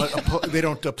they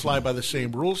don't apply by the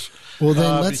same rules. Well,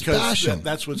 then let's bash them.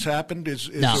 That's what's happened.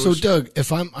 So, Doug,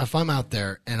 if I'm out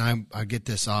there and I get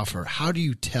this offer, how do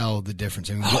you tell the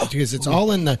difference? I mean, because it's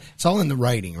all in the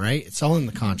writing, right? It's all in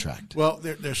the contract. Well,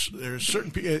 there's certain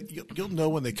people you'll know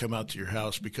when they come out to your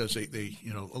house because they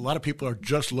a lot of people are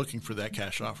just looking for that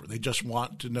cash offer. They just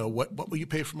want to know what will you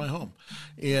pay for my home,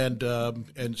 and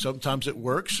sometimes it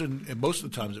works, and most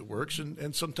of the times it works,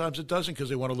 and sometimes it doesn't because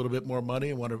they want a little bit more money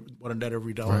and want to net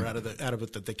every dollar out of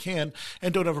it that they can,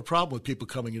 and don't have a problem with people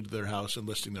coming into their house and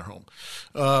listing their home,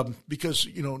 because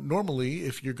normally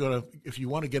if you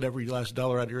want to get every last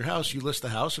dollar out of your house, you list the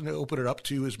house and open it up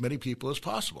to as many people as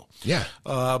possible. Yeah.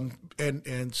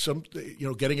 And some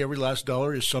getting every last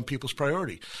dollar is some people's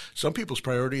priority. Some people's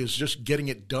priority is just getting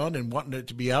it done and wanting it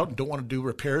to be out and don't want to do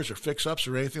repairs or fix-ups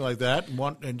or anything like that and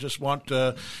want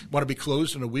to be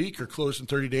closed in a week or closed in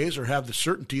 30 days or have the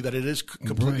certainty that it is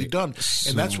completely done.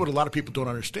 And that's what a lot of people don't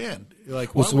understand.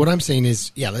 Like, so what I'm saying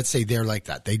is, let's say they're like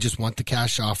that. They just want the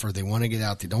cash offer. They want to get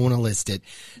out. They don't want to list it.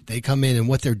 They come in, and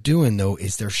what they're doing, though,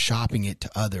 is they're shopping it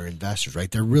to other investors, right?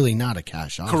 They're really not a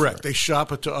cash offer. Correct. They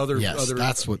shop it to other.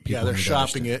 That's what people. Yeah, they're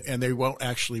shopping it, and they won't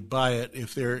actually buy it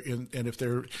if they're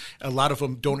a lot of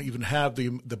them don't even have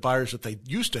the buyers that they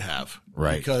used to have,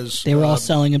 right? Because they were all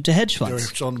selling them to hedge funds. They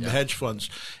were selling them to hedge funds,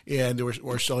 and they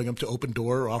were selling them to Open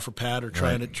Door or OfferPad or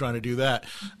trying to do that.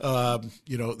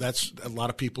 That's a lot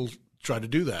of people try to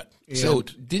do that. And so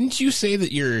didn't you say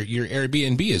that your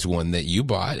Airbnb is one that you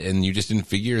bought and you just didn't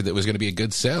figure that was going to be a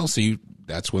good sell? So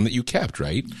That's one that you kept,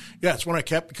 right? Yeah, it's one I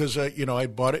kept because, I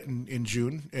bought it in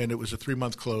June, and it was a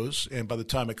 3-month close. And by the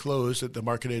time it closed, the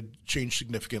market had changed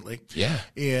significantly. Yeah.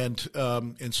 And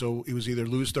so it was either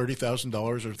lose $30,000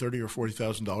 or $30,000 or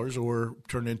 $40,000 or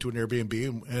turn it into an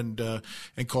Airbnb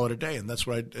and call it a day. And that's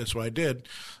what I did.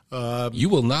 You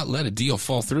will not let a deal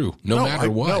fall through, no matter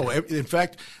what. No, in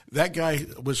fact, that guy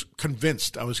was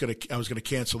convinced I was going to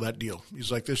cancel that deal.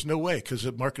 He's like, "There's no way because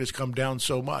the market has come down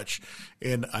so much."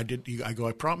 And I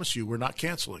promise you, we're not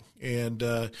canceling. And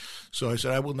so I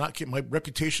said, I will not. My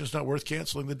reputation is not worth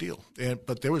canceling the deal.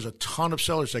 But there was a ton of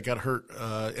sellers that got hurt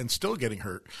and still getting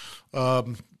hurt.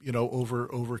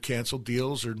 Over canceled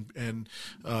deals, and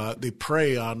they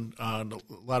prey on a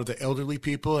lot of the elderly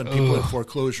people and people in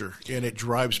foreclosure, and it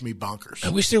drives me bonkers. I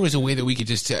wish there was a way that we could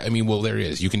just there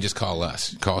is. You can just call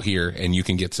us. Call here, and you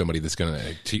can get somebody that's going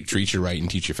to treat you right and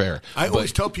teach you fair. I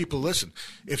always tell people, listen,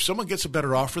 if someone gets a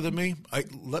better offer than me, I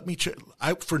will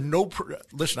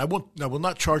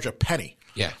not charge a penny.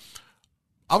 Yeah.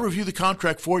 I'll review the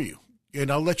contract for you. And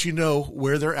I'll let you know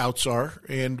where their outs are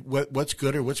and what's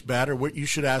good or what's bad or what you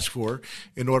should ask for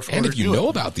in order for. And if you know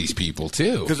about these people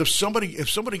too, because if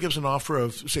somebody gives an offer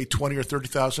of say $20,000 or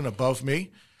 $30,000 above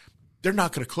me, they're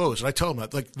not going to close. And I tell them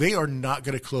that, like, they are not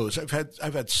going to close.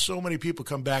 I've had so many people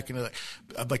come back and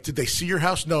I'm like, did they see your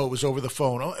house? No, it was over the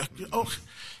phone. Oh,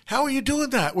 how are you doing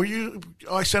that?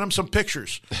 I sent them some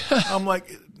pictures. I'm like,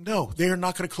 no, they are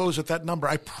not going to close at that number.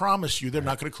 I promise you, they're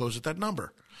not going to close at that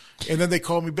number. And then they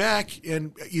call me back,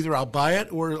 and either I'll buy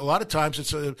it, or a lot of times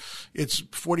it's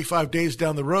 45 days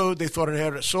down the road. They thought I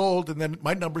had it sold, and then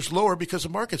my number's lower because the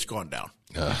market's gone down.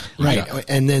 Right.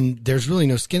 And then there's really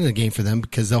no skin in the game for them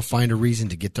because they'll find a reason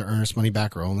to get their earnest money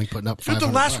back or only putting up $500. The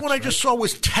last one I just saw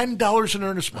was $10 in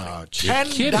earnest money. Oh,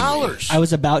 $10. I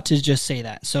was about to just say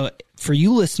that. So for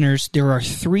you listeners, there are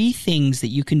 3 things that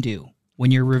you can do when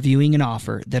you're reviewing an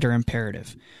offer that are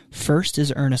imperative. First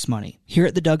is earnest money. Here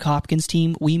at the Doug Hopkins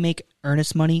team, we make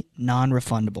earnest money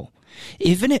non-refundable.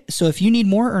 So if you need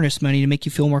more earnest money to make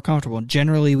you feel more comfortable,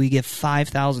 generally we give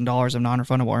 $5,000 of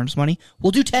non-refundable earnest money.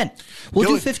 We'll do 10. We'll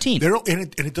do 15.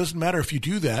 And it doesn't matter if you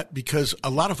do that because a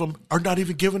lot of them are not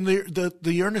even giving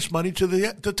the earnest money to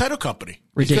the title company.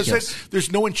 Ridiculous. Because there's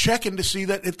no one checking to see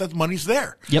that if the money's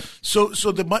there. Yep. So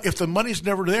if the money's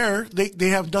never there, they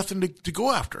have nothing to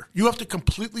go after. You have to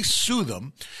completely sue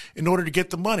them in order to get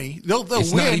the money. They'll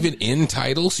it's win. Not even in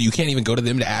title, so you can't even go to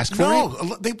them to ask for it?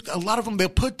 No, a lot of them, they'll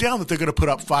put down that they're going to put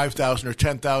up $5,000 or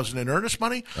 $10,000 in earnest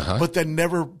money, but then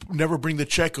never bring the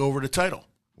check over to title.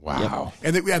 Wow.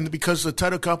 Yep. And because the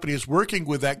title company is working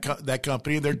with that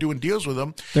company and they're doing deals with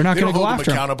them, they're not going to go hold after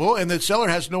them accountable, and the seller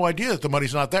has no idea that the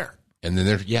money's not there. And then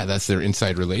that's their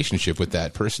inside relationship with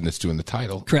that person that's doing the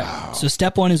title. Correct. Wow. So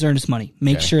step 1 is earnest money.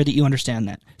 Make sure that you understand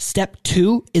that. Step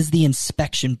 2 is the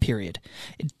inspection period.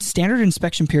 Standard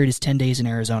inspection period is 10 days in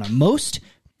Arizona. Most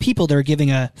people that are giving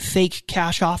a fake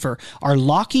cash offer are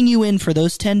locking you in for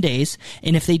those 10 days.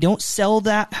 And if they don't sell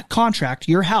that contract,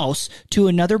 your house, to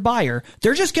another buyer,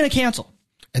 they're just going to cancel.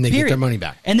 And they get their money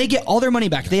back. And they get all their money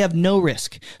back. They have no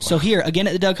risk. Wow. So here, again,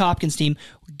 at the Doug Hopkins team,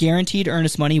 guaranteed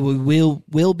earnest money. We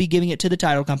will be giving it to the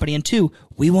title company. And 2,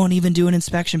 we won't even do an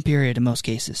inspection period in most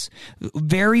cases.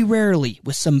 Very rarely,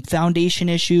 with some foundation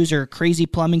issues or crazy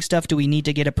plumbing stuff, do we need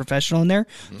to get a professional in there.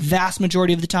 Vast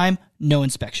majority of the time, no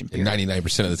inspection period.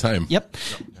 99% of the time. Yep.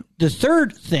 The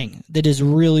third thing that is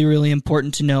really, really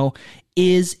important to know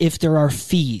is if there are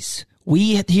fees.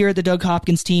 We here at the Doug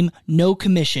Hopkins team, no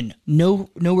commission, no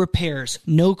repairs,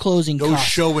 no closing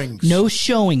costs. No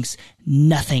showings,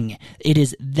 nothing. It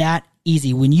is that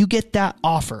easy. When you get that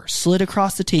offer slid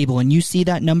across the table and you see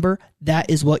that number, that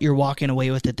is what you're walking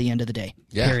away with at the end of the day.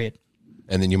 Yeah. Period.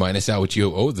 And then you minus out what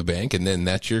you owe the bank, and then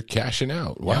that's your cashing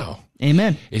out. Wow. Yeah.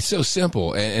 Amen. It's so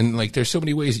simple. And like, there's so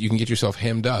many ways that you can get yourself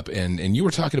hemmed up. And you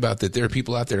were talking about that there are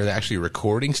people out there that are actually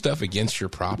recording stuff against your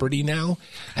property now.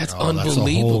 That's unbelievable. That's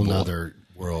a whole nother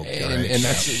world. And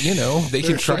that's, they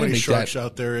can try so many to make sharks that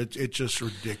out there. It's just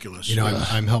ridiculous.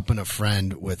 I'm helping a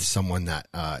friend with someone that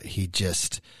he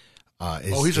just...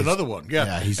 he's another one.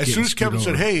 Yeah. As soon as Kevin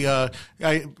said, "Hey,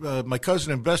 my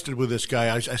cousin invested with this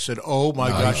guy," I said, "Oh my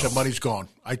gosh, that money's gone."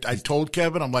 I told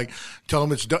Kevin, I'm like, "Tell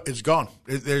him it's gone."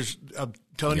 I'm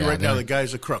telling you right now, the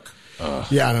guy's a crook.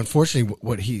 And unfortunately,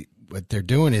 what they're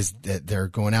doing is that they're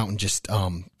going out and just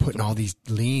putting all these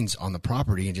liens on the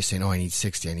property and just saying, "Oh, I need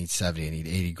 60, I need 70, I need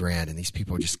 80 grand," and these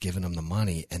people are just giving them the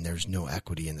money, and there's no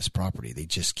equity in this property. They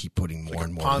just keep putting more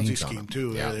and more Ponzi liens on scheme them.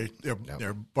 Too. Yeah.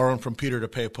 They're borrowing from Peter to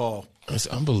pay Paul. It's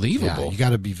unbelievable. Yeah, you got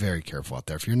to be very careful out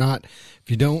there. If you don't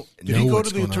Did he go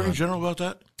to the Attorney General about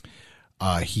that?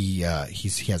 He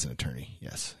has an attorney.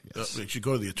 Yes. They should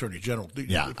go to the attorney general.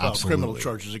 Yeah, file criminal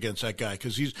charges against that guy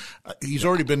because he's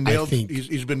already been nailed.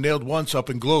 He's been nailed once up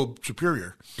in Globe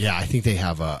Superior. Yeah, I think they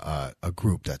have a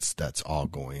group that's all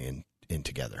going in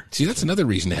together. See, that's another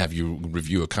reason to have you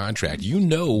review a contract. You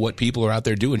know what people are out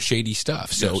there doing shady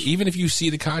stuff. So even if you see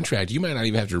the contract, you might not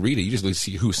even have to read it. You just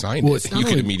see who signed it. You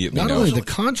can immediately know. Not only the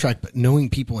contract, but knowing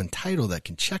people in title that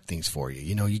can check things for you.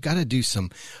 You know, you got to do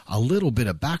a little bit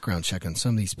of background check on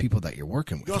some of these people that you're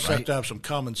working with. You also have to have some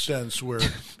common sense where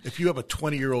if you have a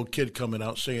 20-year-old kid coming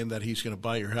out saying that he's going to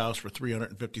buy your house for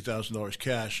 $350,000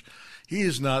 cash, he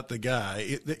is not the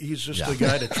guy. He's just the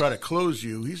guy to try to close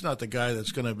you. He's not the guy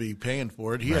that's going to be paying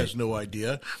for it. He has no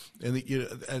idea.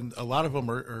 And a lot of them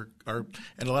are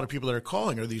and a lot of people that are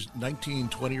calling are these 19,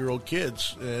 20-year-old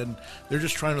kids, and they're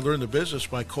just trying to learn the business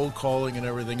by cold calling and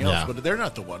everything else. But they're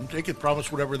not the one. They can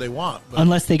promise whatever they want.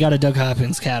 Unless they got a Doug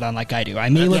Hopkins hat on like I do. I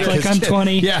may look like I'm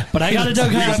 20, but I got a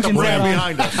Doug Hopkins hat on.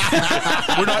 Behind us.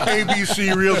 We're not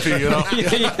ABC Realty, you know?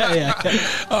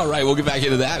 Yeah. All right, we'll get back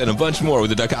into that and a bunch more with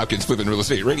the Doug Hopkins Flippin' Real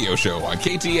Estate Radio Show on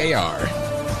KTAR.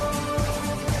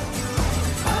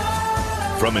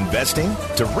 From investing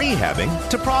to rehabbing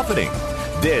to profiting,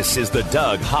 this is the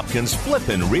Doug Hopkins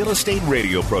Flippin' Real Estate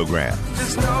Radio Program.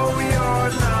 Just know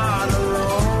you're not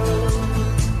alone,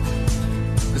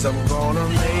 'cause I'm gonna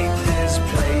make this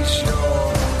place your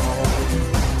home.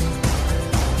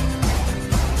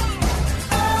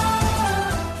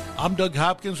 I'm Doug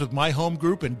Hopkins with My Home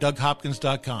Group and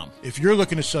DougHopkins.com. If you're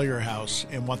looking to sell your house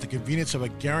and want the convenience of a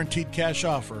guaranteed cash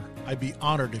offer, I'd be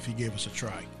honored if you gave us a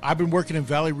try. I've been working in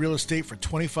Valley real estate for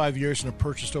 25 years and have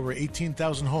purchased over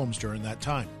 18,000 homes during that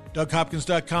time.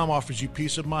 DougHopkins.com offers you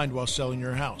peace of mind while selling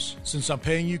your house. Since I'm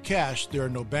paying you cash, there are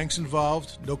no banks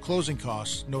involved, no closing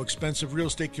costs, no expensive real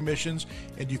estate commissions,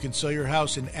 and you can sell your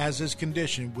house in as-is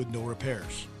condition with no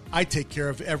repairs. I take care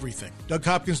of everything.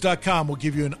 DougHopkins.com will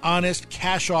give you an honest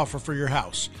cash offer for your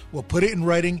house. We'll put it in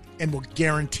writing and we'll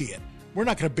guarantee it. We're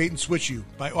not going to bait and switch you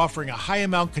by offering a high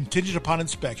amount contingent upon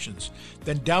inspections.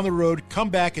 Then down the road, come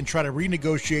back and try to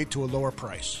renegotiate to a lower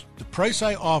price. The price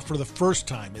I offer the first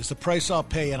time is the price I'll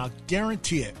pay, and I'll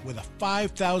guarantee it with a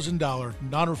 $5,000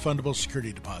 non-refundable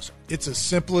security deposit. It's as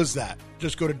simple as that.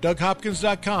 Just go to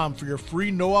DougHopkins.com for your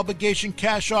free no-obligation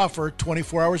cash offer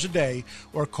 24 hours a day,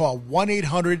 or call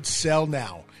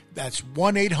 1-800-SELL-NOW. That's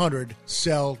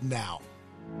 1-800-SELL-NOW.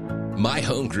 My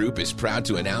Home Group is proud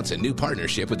to announce a new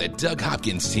partnership with the Doug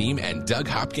Hopkins team and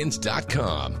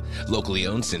DougHopkins.com. Locally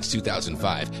owned since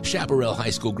 2005, Chaparral High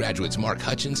School graduates Mark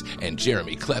Hutchins and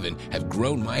Jeremy Clevin have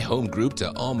grown My Home Group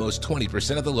to almost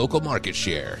 20% of the local market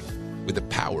share. With the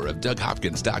power of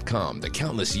DougHopkins.com, the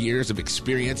countless years of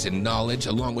experience and knowledge,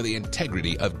 along with the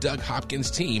integrity of Doug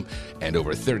Hopkins' team, and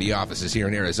over 30 offices here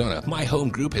in Arizona, My Home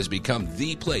Group has become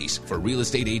the place for real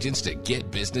estate agents to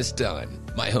get business done.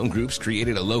 My Home Group's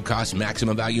created a low-cost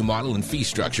maximum value model and fee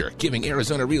structure, giving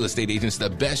Arizona real estate agents the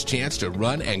best chance to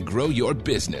run and grow your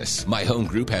business. My Home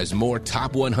Group has more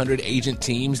top 100 agent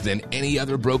teams than any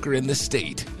other broker in the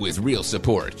state. With real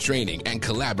support, training, and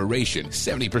collaboration,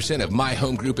 70% of My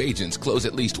Home Group agents close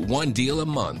at least one deal a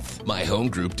month. My Home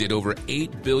Group did over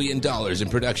 $8 billion in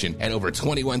production and over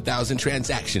 21,000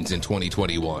 transactions in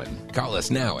 2021. Call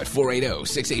us now at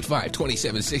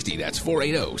 480-685-2760. That's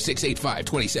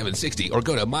 480-685-2760, or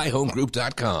go to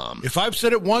myhomegroup.com. If I've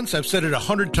said it once, I've said it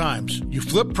 100 times. You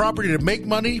flip property to make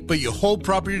money, but you hold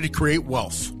property to create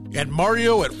wealth. And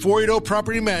Mario at 480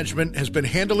 Property Management has been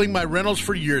handling my rentals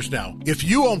for years now. If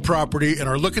you own property and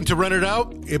are looking to rent it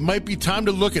out, it might be time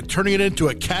to look at turning it into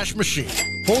a cash machine.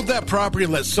 Hold that property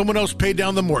and let someone else pay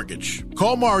down the mortgage.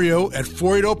 Call Mario at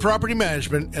 480 Property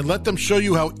Management and let them show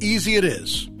you how easy it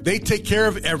is. They take care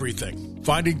of everything.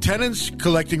 Finding tenants,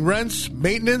 collecting rents,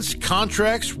 maintenance,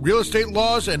 contracts, real estate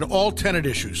laws, and all tenant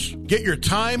issues. Get your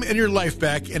time and your life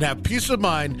back and have peace of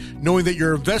mind knowing that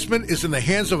your investment is in the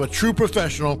hands of a true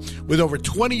professional with over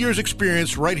 20 years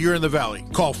experience right here in the Valley.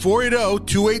 Call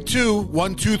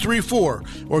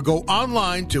 480-282-1234 or go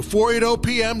online to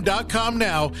 480pm.com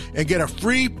now and get a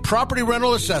free property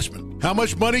rental assessment. How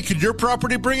much money could your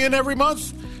property bring in every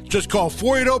month? Just call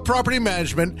 480 Property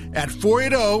Management at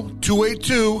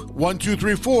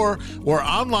 480-282-1234 or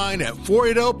online at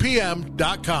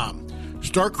 480pm.com.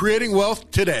 Start creating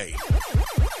wealth today.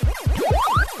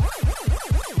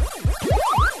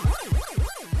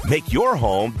 Make your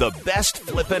home the best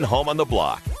flippin' home on the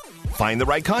block. Find the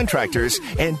right contractors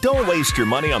and don't waste your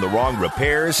money on the wrong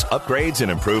repairs, upgrades, and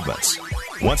improvements.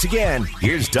 Once again,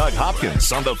 here's Doug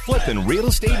Hopkins on the Flippin' Real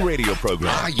Estate Radio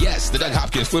program. Yes, the Doug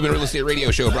Hopkins Flippin' Real Estate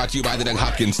Radio Show brought to you by the Doug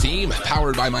Hopkins team,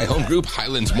 powered by my home group,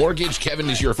 Highlands Mortgage.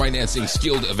 Kevin is your financing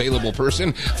skilled available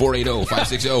person,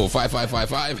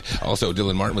 480-560-5555. Also,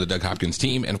 Dylan Martin with the Doug Hopkins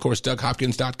team, and of course,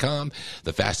 DougHopkins.com,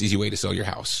 the fast, easy way to sell your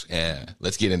house.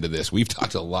 Let's get into this. We've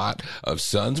talked a lot of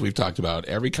Suns. We've talked about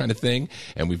every kind of thing,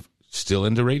 and we've still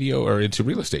into radio or into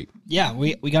real estate. Yeah,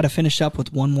 we got to finish up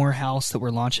with one more house that we're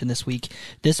launching this week.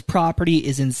 This property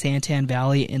is in Santan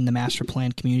Valley in the master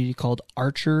plan community called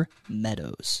Archer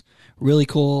Meadows. Really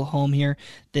cool home here.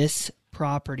 This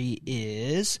property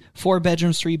is 4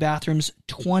 bedrooms, 3 bathrooms,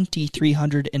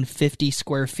 2,350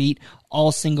 square feet,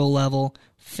 all single level,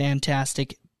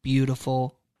 fantastic,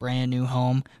 beautiful, brand new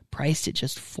home, priced at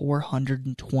just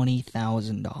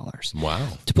 $420,000. Wow.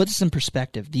 To put this in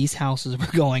perspective, these houses were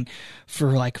going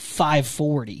for like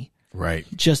 $540,000 Right.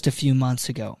 just a few months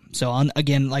ago. So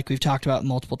again, like we've talked about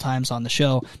multiple times on the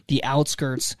show, the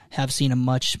outskirts have seen a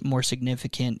much more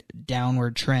significant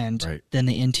downward trend than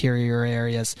the interior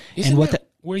areas. Isn't that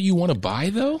where you want to buy,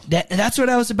 though? That's what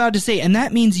I was about to say. And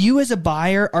that means you as a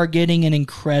buyer are getting an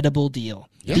incredible deal.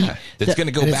 Yeah, that's going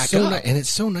to go back up. And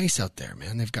it's so nice out there,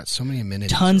 man. They've got so many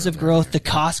amenities. Tons of growth. The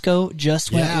Costco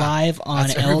just went live on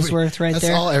Ellsworth right there.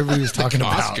 That's all everybody was talking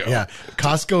about. Costco. Yeah,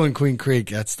 Costco and Queen Creek.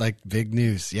 That's like big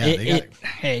news. Yeah,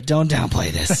 hey, don't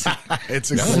downplay this. It's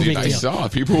a big I deal. saw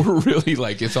people were really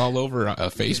like, it's all over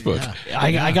Facebook. Yeah.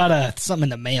 I got something in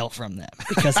the mail from them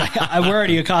because we're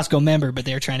already a Costco member, but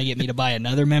they're trying to get me to buy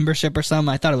another membership or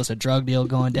something. I thought it was a drug deal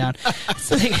going down.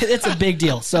 So it's a big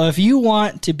deal. So if you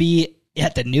want to be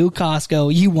at the new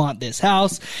Costco, you want this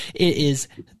house. It is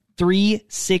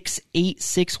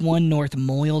 36861 North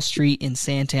Moyle Street in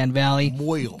Santan Valley.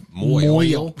 Moyle.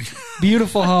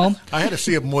 Beautiful home. I had to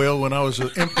see a moil when I was an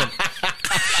infant.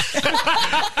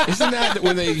 Isn't that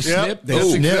when they snip?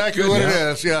 That's exactly what it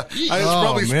is. Yeah, it's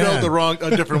probably spelled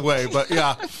a different way, but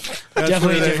yeah,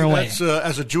 definitely a different way.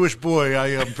 As a Jewish boy, I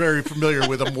am very familiar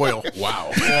with a moil.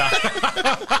 Wow. Yeah.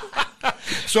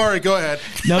 Sorry, go ahead.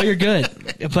 No, you're good.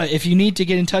 But if you need to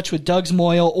get in touch with Doug's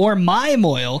Moyle or my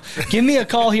Moyle, give me a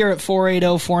call here at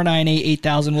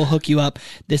 480-498-8000. We'll hook you up.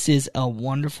 This is a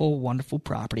wonderful, wonderful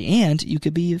property. And you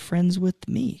could be friends with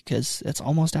me because that's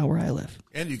almost out where I live.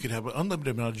 And you could have an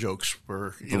unlimited amount of jokes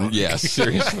for, Yes,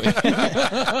 seriously.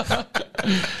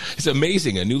 It's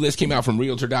amazing. A new list came out from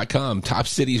Realtor.com. Top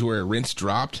cities where rents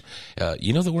dropped.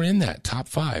 You know that we're in that top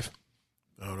 5.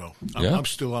 Oh, no. I'm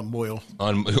still on Moyle.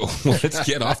 Let's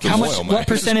get off the Moyle. What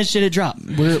percentage did it drop?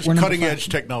 We're cutting edge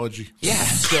technology. Yeah.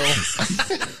 So,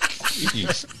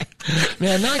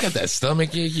 man, now I got that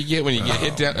stomach ache you get when you get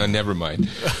hit down. Oh, never mind.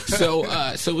 So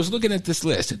I was looking at this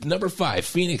list. Number 5,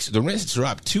 Phoenix. The rents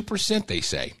dropped 2%. They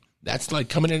say. That's like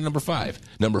coming in at number 5.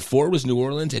 Number 4 was New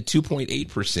Orleans at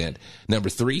 2.8%. Number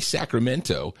 3,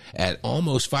 Sacramento at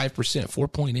almost 5%,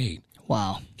 4.8%.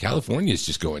 Wow. California is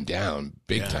just going down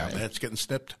big time. That's getting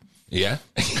snipped. Yeah.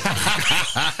 See,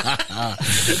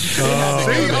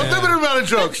 unlimited amount of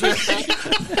jokes.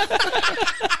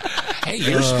 Hey,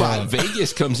 your spot,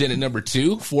 Vegas, comes in at number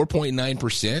 2,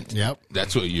 4.9%. Yep.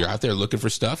 That's what you're out there looking for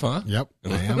stuff, huh? Yep, I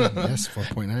am. Yes,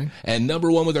 4.9. And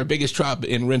number 1 with our biggest drop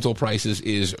in rental prices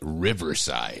is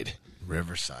Riverside.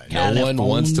 No one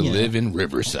wants to live in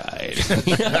Riverside.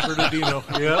 Bernardino.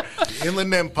 Yep.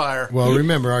 Inland Empire. Well,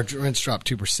 remember, our rents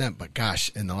dropped 2%, but gosh,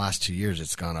 in the last 2 years,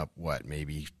 it's gone up,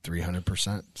 maybe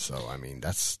 300%? So, I mean,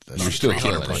 that's you're still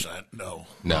killing it. No.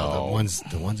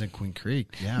 The ones in Queen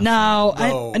Creek, yeah. No.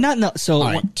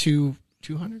 So,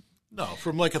 200? No,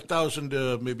 from like 1,000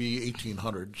 to maybe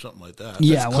 1,800, something like that.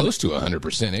 Yeah, that's close to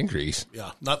 100% increase.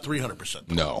 Yeah, not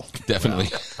 300%. No, definitely.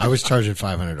 I was charging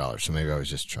 $500, so maybe I was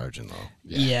just charging low.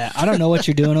 Yeah, I don't know what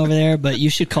you're doing over there, but you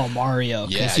should call Mario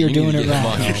because you're doing it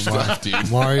wrong.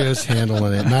 Mario's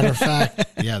handling it. Matter of fact,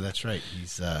 yeah, that's right.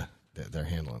 He's they're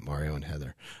handling it, Mario and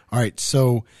Heather. All right,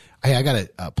 so I got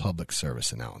a public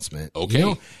service announcement.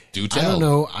 Okay, do tell. I don't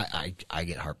know. I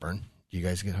get heartburn. You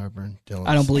guys get heartburn? Dylan?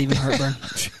 I don't believe in heartburn.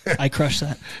 I crush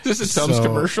that. This is Tums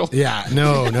commercial. Yeah,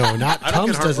 no, not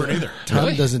Tums doesn't either.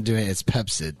 Tums doesn't do it. It's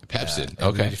Pepsid.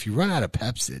 Okay. If you run out of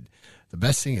Pepsid, the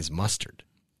best thing is mustard.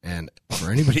 And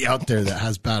for anybody out there that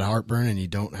has bad heartburn and you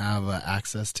don't have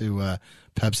access to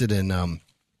Pepsid, and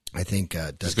I think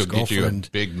Doug's just go get you a girlfriend,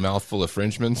 big mouthful of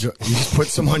Frenchman's. You just put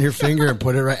some on your finger and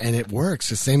put it right, and it works.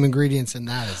 The same ingredients in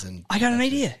that as in. I got an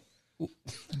idea.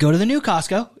 Go to the new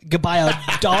Costco, go buy a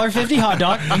 $1.50 hot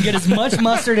dog, and get as much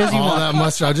mustard as you want. All that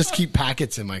mustard. I'll just keep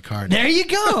packets in my car now. There you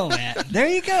go, man. There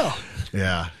you go.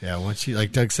 Yeah. Once you,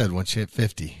 like Doug said, once you hit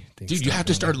 50, Dude, you have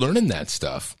to start learning that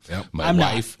stuff. Yep. My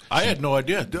wife. I had no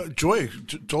idea. Joy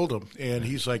told him, and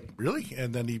he's like, really?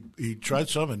 And then he tried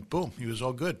some, and boom, he was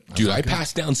all good. Dude, I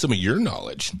passed down some of your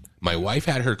knowledge. My wife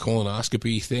had her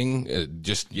colonoscopy thing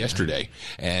just yesterday,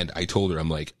 and I told her, I'm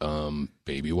like,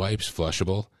 baby wipes,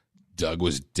 flushable. Doug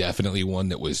was definitely one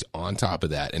that was on top of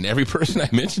that. And every person I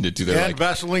mentioned it to, they're And like,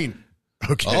 Vaseline.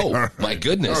 Okay. oh, my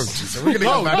goodness.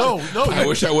 No. I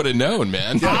wish I would have known,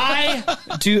 man. I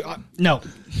do no.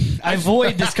 I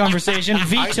void this conversation.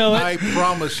 Veto I it.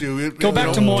 promise you. Go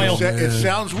back to Moyle. It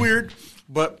sounds weird,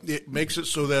 but it makes it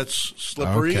so that's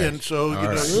slippery, Okay. and so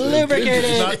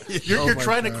Lubricated. you're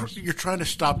trying to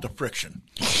stop the friction.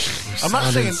 I'm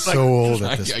not saying so like, old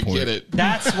at this I point. get it.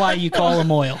 That's why you call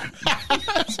them oil.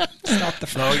 Stop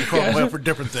the no, you call them for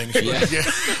different things. But,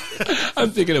 yeah.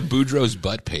 I'm thinking of Boudreaux's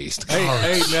butt paste. Hey,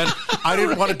 man, I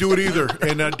didn't want to do it either,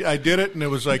 and I did it, and it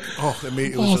was like,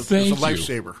 it was a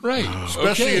lifesaver, Right.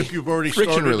 Especially Okay. if you've already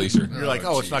Friction started. releaser. You're like,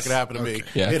 it's not going to happen to me.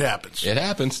 Yeah. It happens. It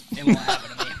happens. It won't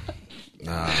happen to me.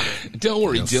 Don't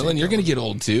worry, Dylan. You're going to get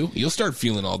old, too. You'll start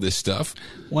feeling all this stuff.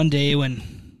 One day when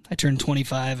I turned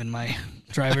 25 and my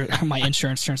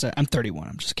insurance turns out I'm 31.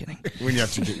 I'm just kidding. When you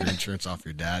have to get your insurance off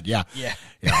your dad. Yeah. Yeah.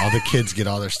 All the kids get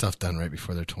all their stuff done right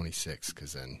before they're 26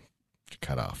 because then you're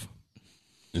cut off.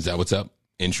 Is that what's up?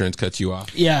 Insurance cuts you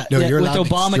off? Yeah. No, you're with allowed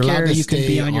Obamacare, to you can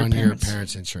be on your parents'.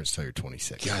 parents' insurance till you're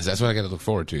 26. Guys, that's what I got to look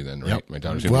forward to then, right? Yep. My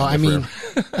daughter's going to be on there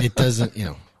forever. It doesn't,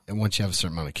 and once you have a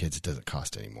certain amount of kids, it doesn't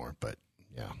cost anymore. But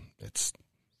yeah,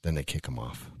 then they kick them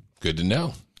off. Good to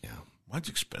know. Yeah. Mine's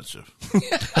expensive.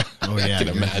 Oh yeah. I can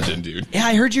imagine, dude. Yeah,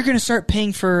 I heard you're going to start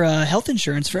paying for health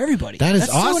insurance for everybody. That is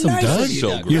That's awesome, so nice Doug. of you, So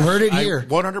Doug. great. You heard it here.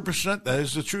 100%. That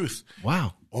is the truth.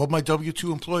 Wow. All my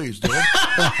W-2 employees,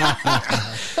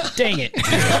 Dylan. Dang it.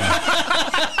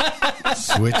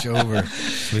 Switch over.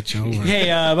 Hey,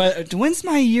 but when's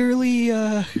my yearly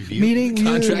meeting?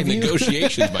 Contract Review?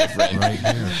 negotiations, my friend. Right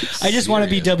here. I just want to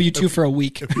be W-2 for a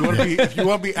week. If you want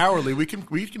to be hourly, we can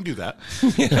do that.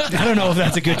 I don't know if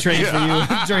that's a good trade for you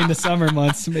during the summer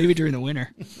months. Maybe during the winter.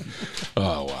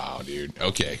 Oh, wow, dude.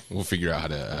 Okay. We'll figure out how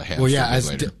to handle Well, yeah, as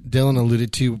later. Dylan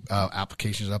alluded to,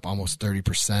 applications up almost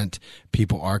 30%.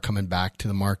 People are coming back to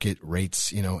the market.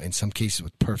 Rates, in some cases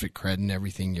with perfect credit and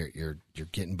everything, you're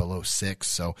getting below 6.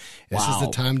 So this is the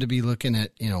time to be looking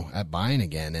at at buying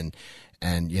again.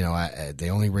 And they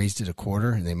only raised it a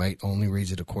quarter, and they might only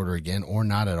raise it a quarter again, or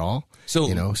not at all. So,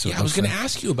 it I was looks going to like-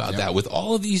 ask you about that. With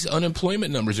all of these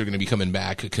unemployment numbers are going to be coming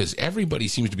back because everybody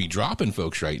seems to be dropping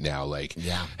folks right now. Like,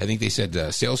 I think they said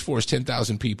Salesforce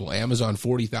 10,000 people, Amazon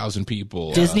 40,000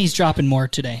 people. Disney's dropping more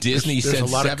today. Disney There's said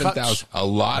a lot of 7,000. A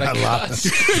lot of cuts.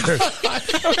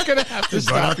 I'm going to have to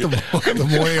Brought stop. out the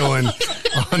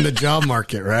Moyo on the job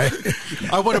market, right?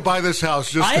 I want to buy this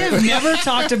house. I have never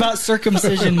talked about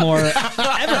circumcision more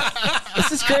ever.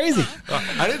 This is crazy.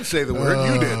 I didn't say the word.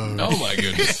 You did. Oh, my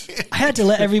goodness. I had to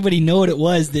let everybody know what it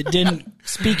was that didn't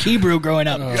speak Hebrew growing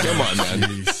up. Come on,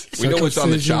 man. We know what's on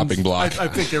the chopping block. I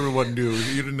think everyone knew.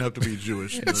 You didn't have to be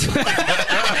Jewish.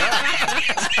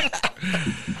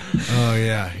 Oh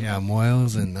yeah,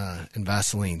 Moyles and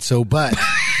Vaseline. So, but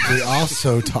we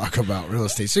also talk about real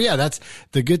estate. So yeah, that's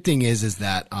the good thing is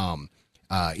that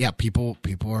people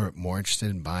are more interested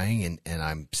in buying, and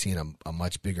I'm seeing a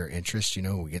much bigger interest.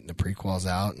 We're getting the prequels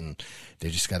out, and they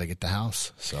just got to get the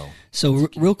house. So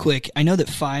real quick, I know that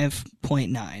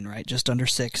 5.9, right, just under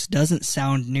 6, doesn't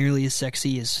sound nearly as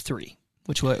sexy as 3,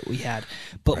 which what we had.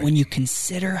 But when you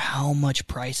consider how much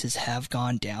prices have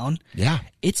gone down,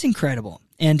 it's incredible.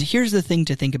 And here's the thing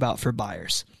to think about for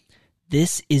buyers.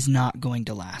 This is not going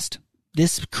to last.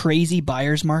 This crazy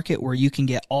buyer's market where you can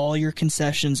get all your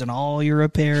concessions and all your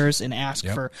repairs and ask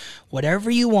for whatever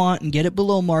you want and get it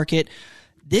below market,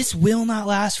 this will not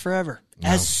last forever. No.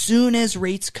 As soon as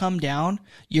rates come down,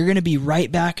 you're going to be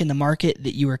right back in the market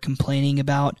that you were complaining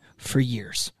about for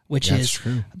years, which is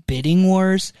bidding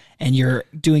wars, and you're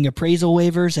doing appraisal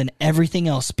waivers and everything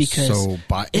else because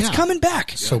it's coming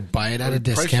back. So buy it at a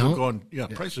discount.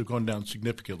 Prices have gone down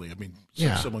significantly. I mean,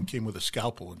 someone came with a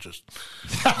scalpel and just...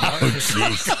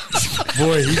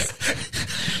 Boy,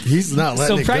 he's not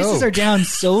letting it go. So prices are down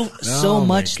so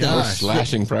much, though.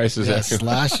 Slashing prices.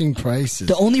 Slashing prices.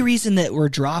 The only reason that we're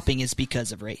dropping is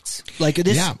because of rates. Like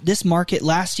this market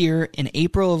last year, in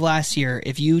April of last year,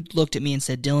 if you looked at me and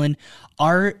said, Dylan,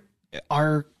 our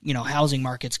housing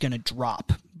market's going to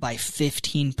drop by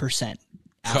 15%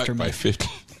 after Cut by 15.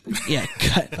 Yeah,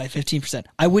 cut by 15%.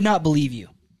 I would not believe you.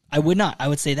 I would not. I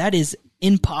would say that is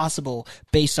impossible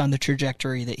based on the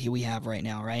trajectory that we have right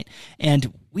now, right?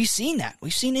 And we've seen that.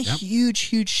 We've seen a huge,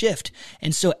 huge shift.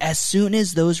 And so as soon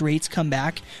as those rates come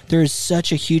back, there is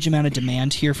such a huge amount of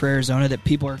demand here for Arizona that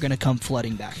people are going to come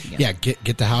flooding back again. Yeah,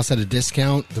 get the house at a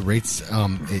discount. The rates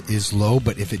is low,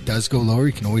 but if it does go lower,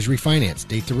 you can always refinance.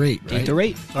 Date the rate. Date the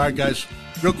rate. All right, guys.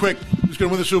 Real quick, who's going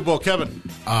to win the Super Bowl? Kevin?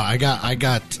 I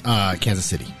got Kansas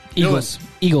City. Eagles.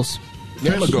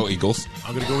 Yeah, I'm going to go Eagles.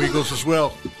 I'm going to go Eagles as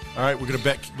well. All right, we're going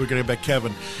to bet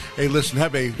Kevin. Hey, listen,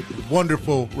 have a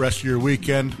wonderful rest of your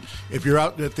weekend. If you're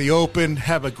out at the Open,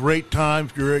 have a great time.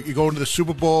 If you're going to the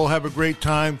Super Bowl, have a great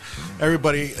time.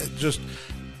 Everybody, just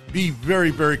be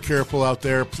very, very careful out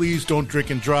there. Please don't drink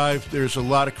and drive. There's a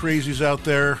lot of crazies out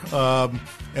there,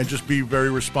 and just be very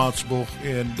responsible.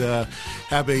 And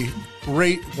have a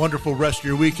great, wonderful rest of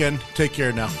your weekend. Take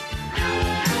care now.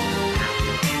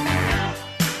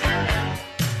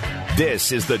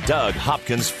 This is the Doug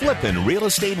Hopkins Flippin' Real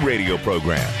Estate Radio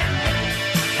Program.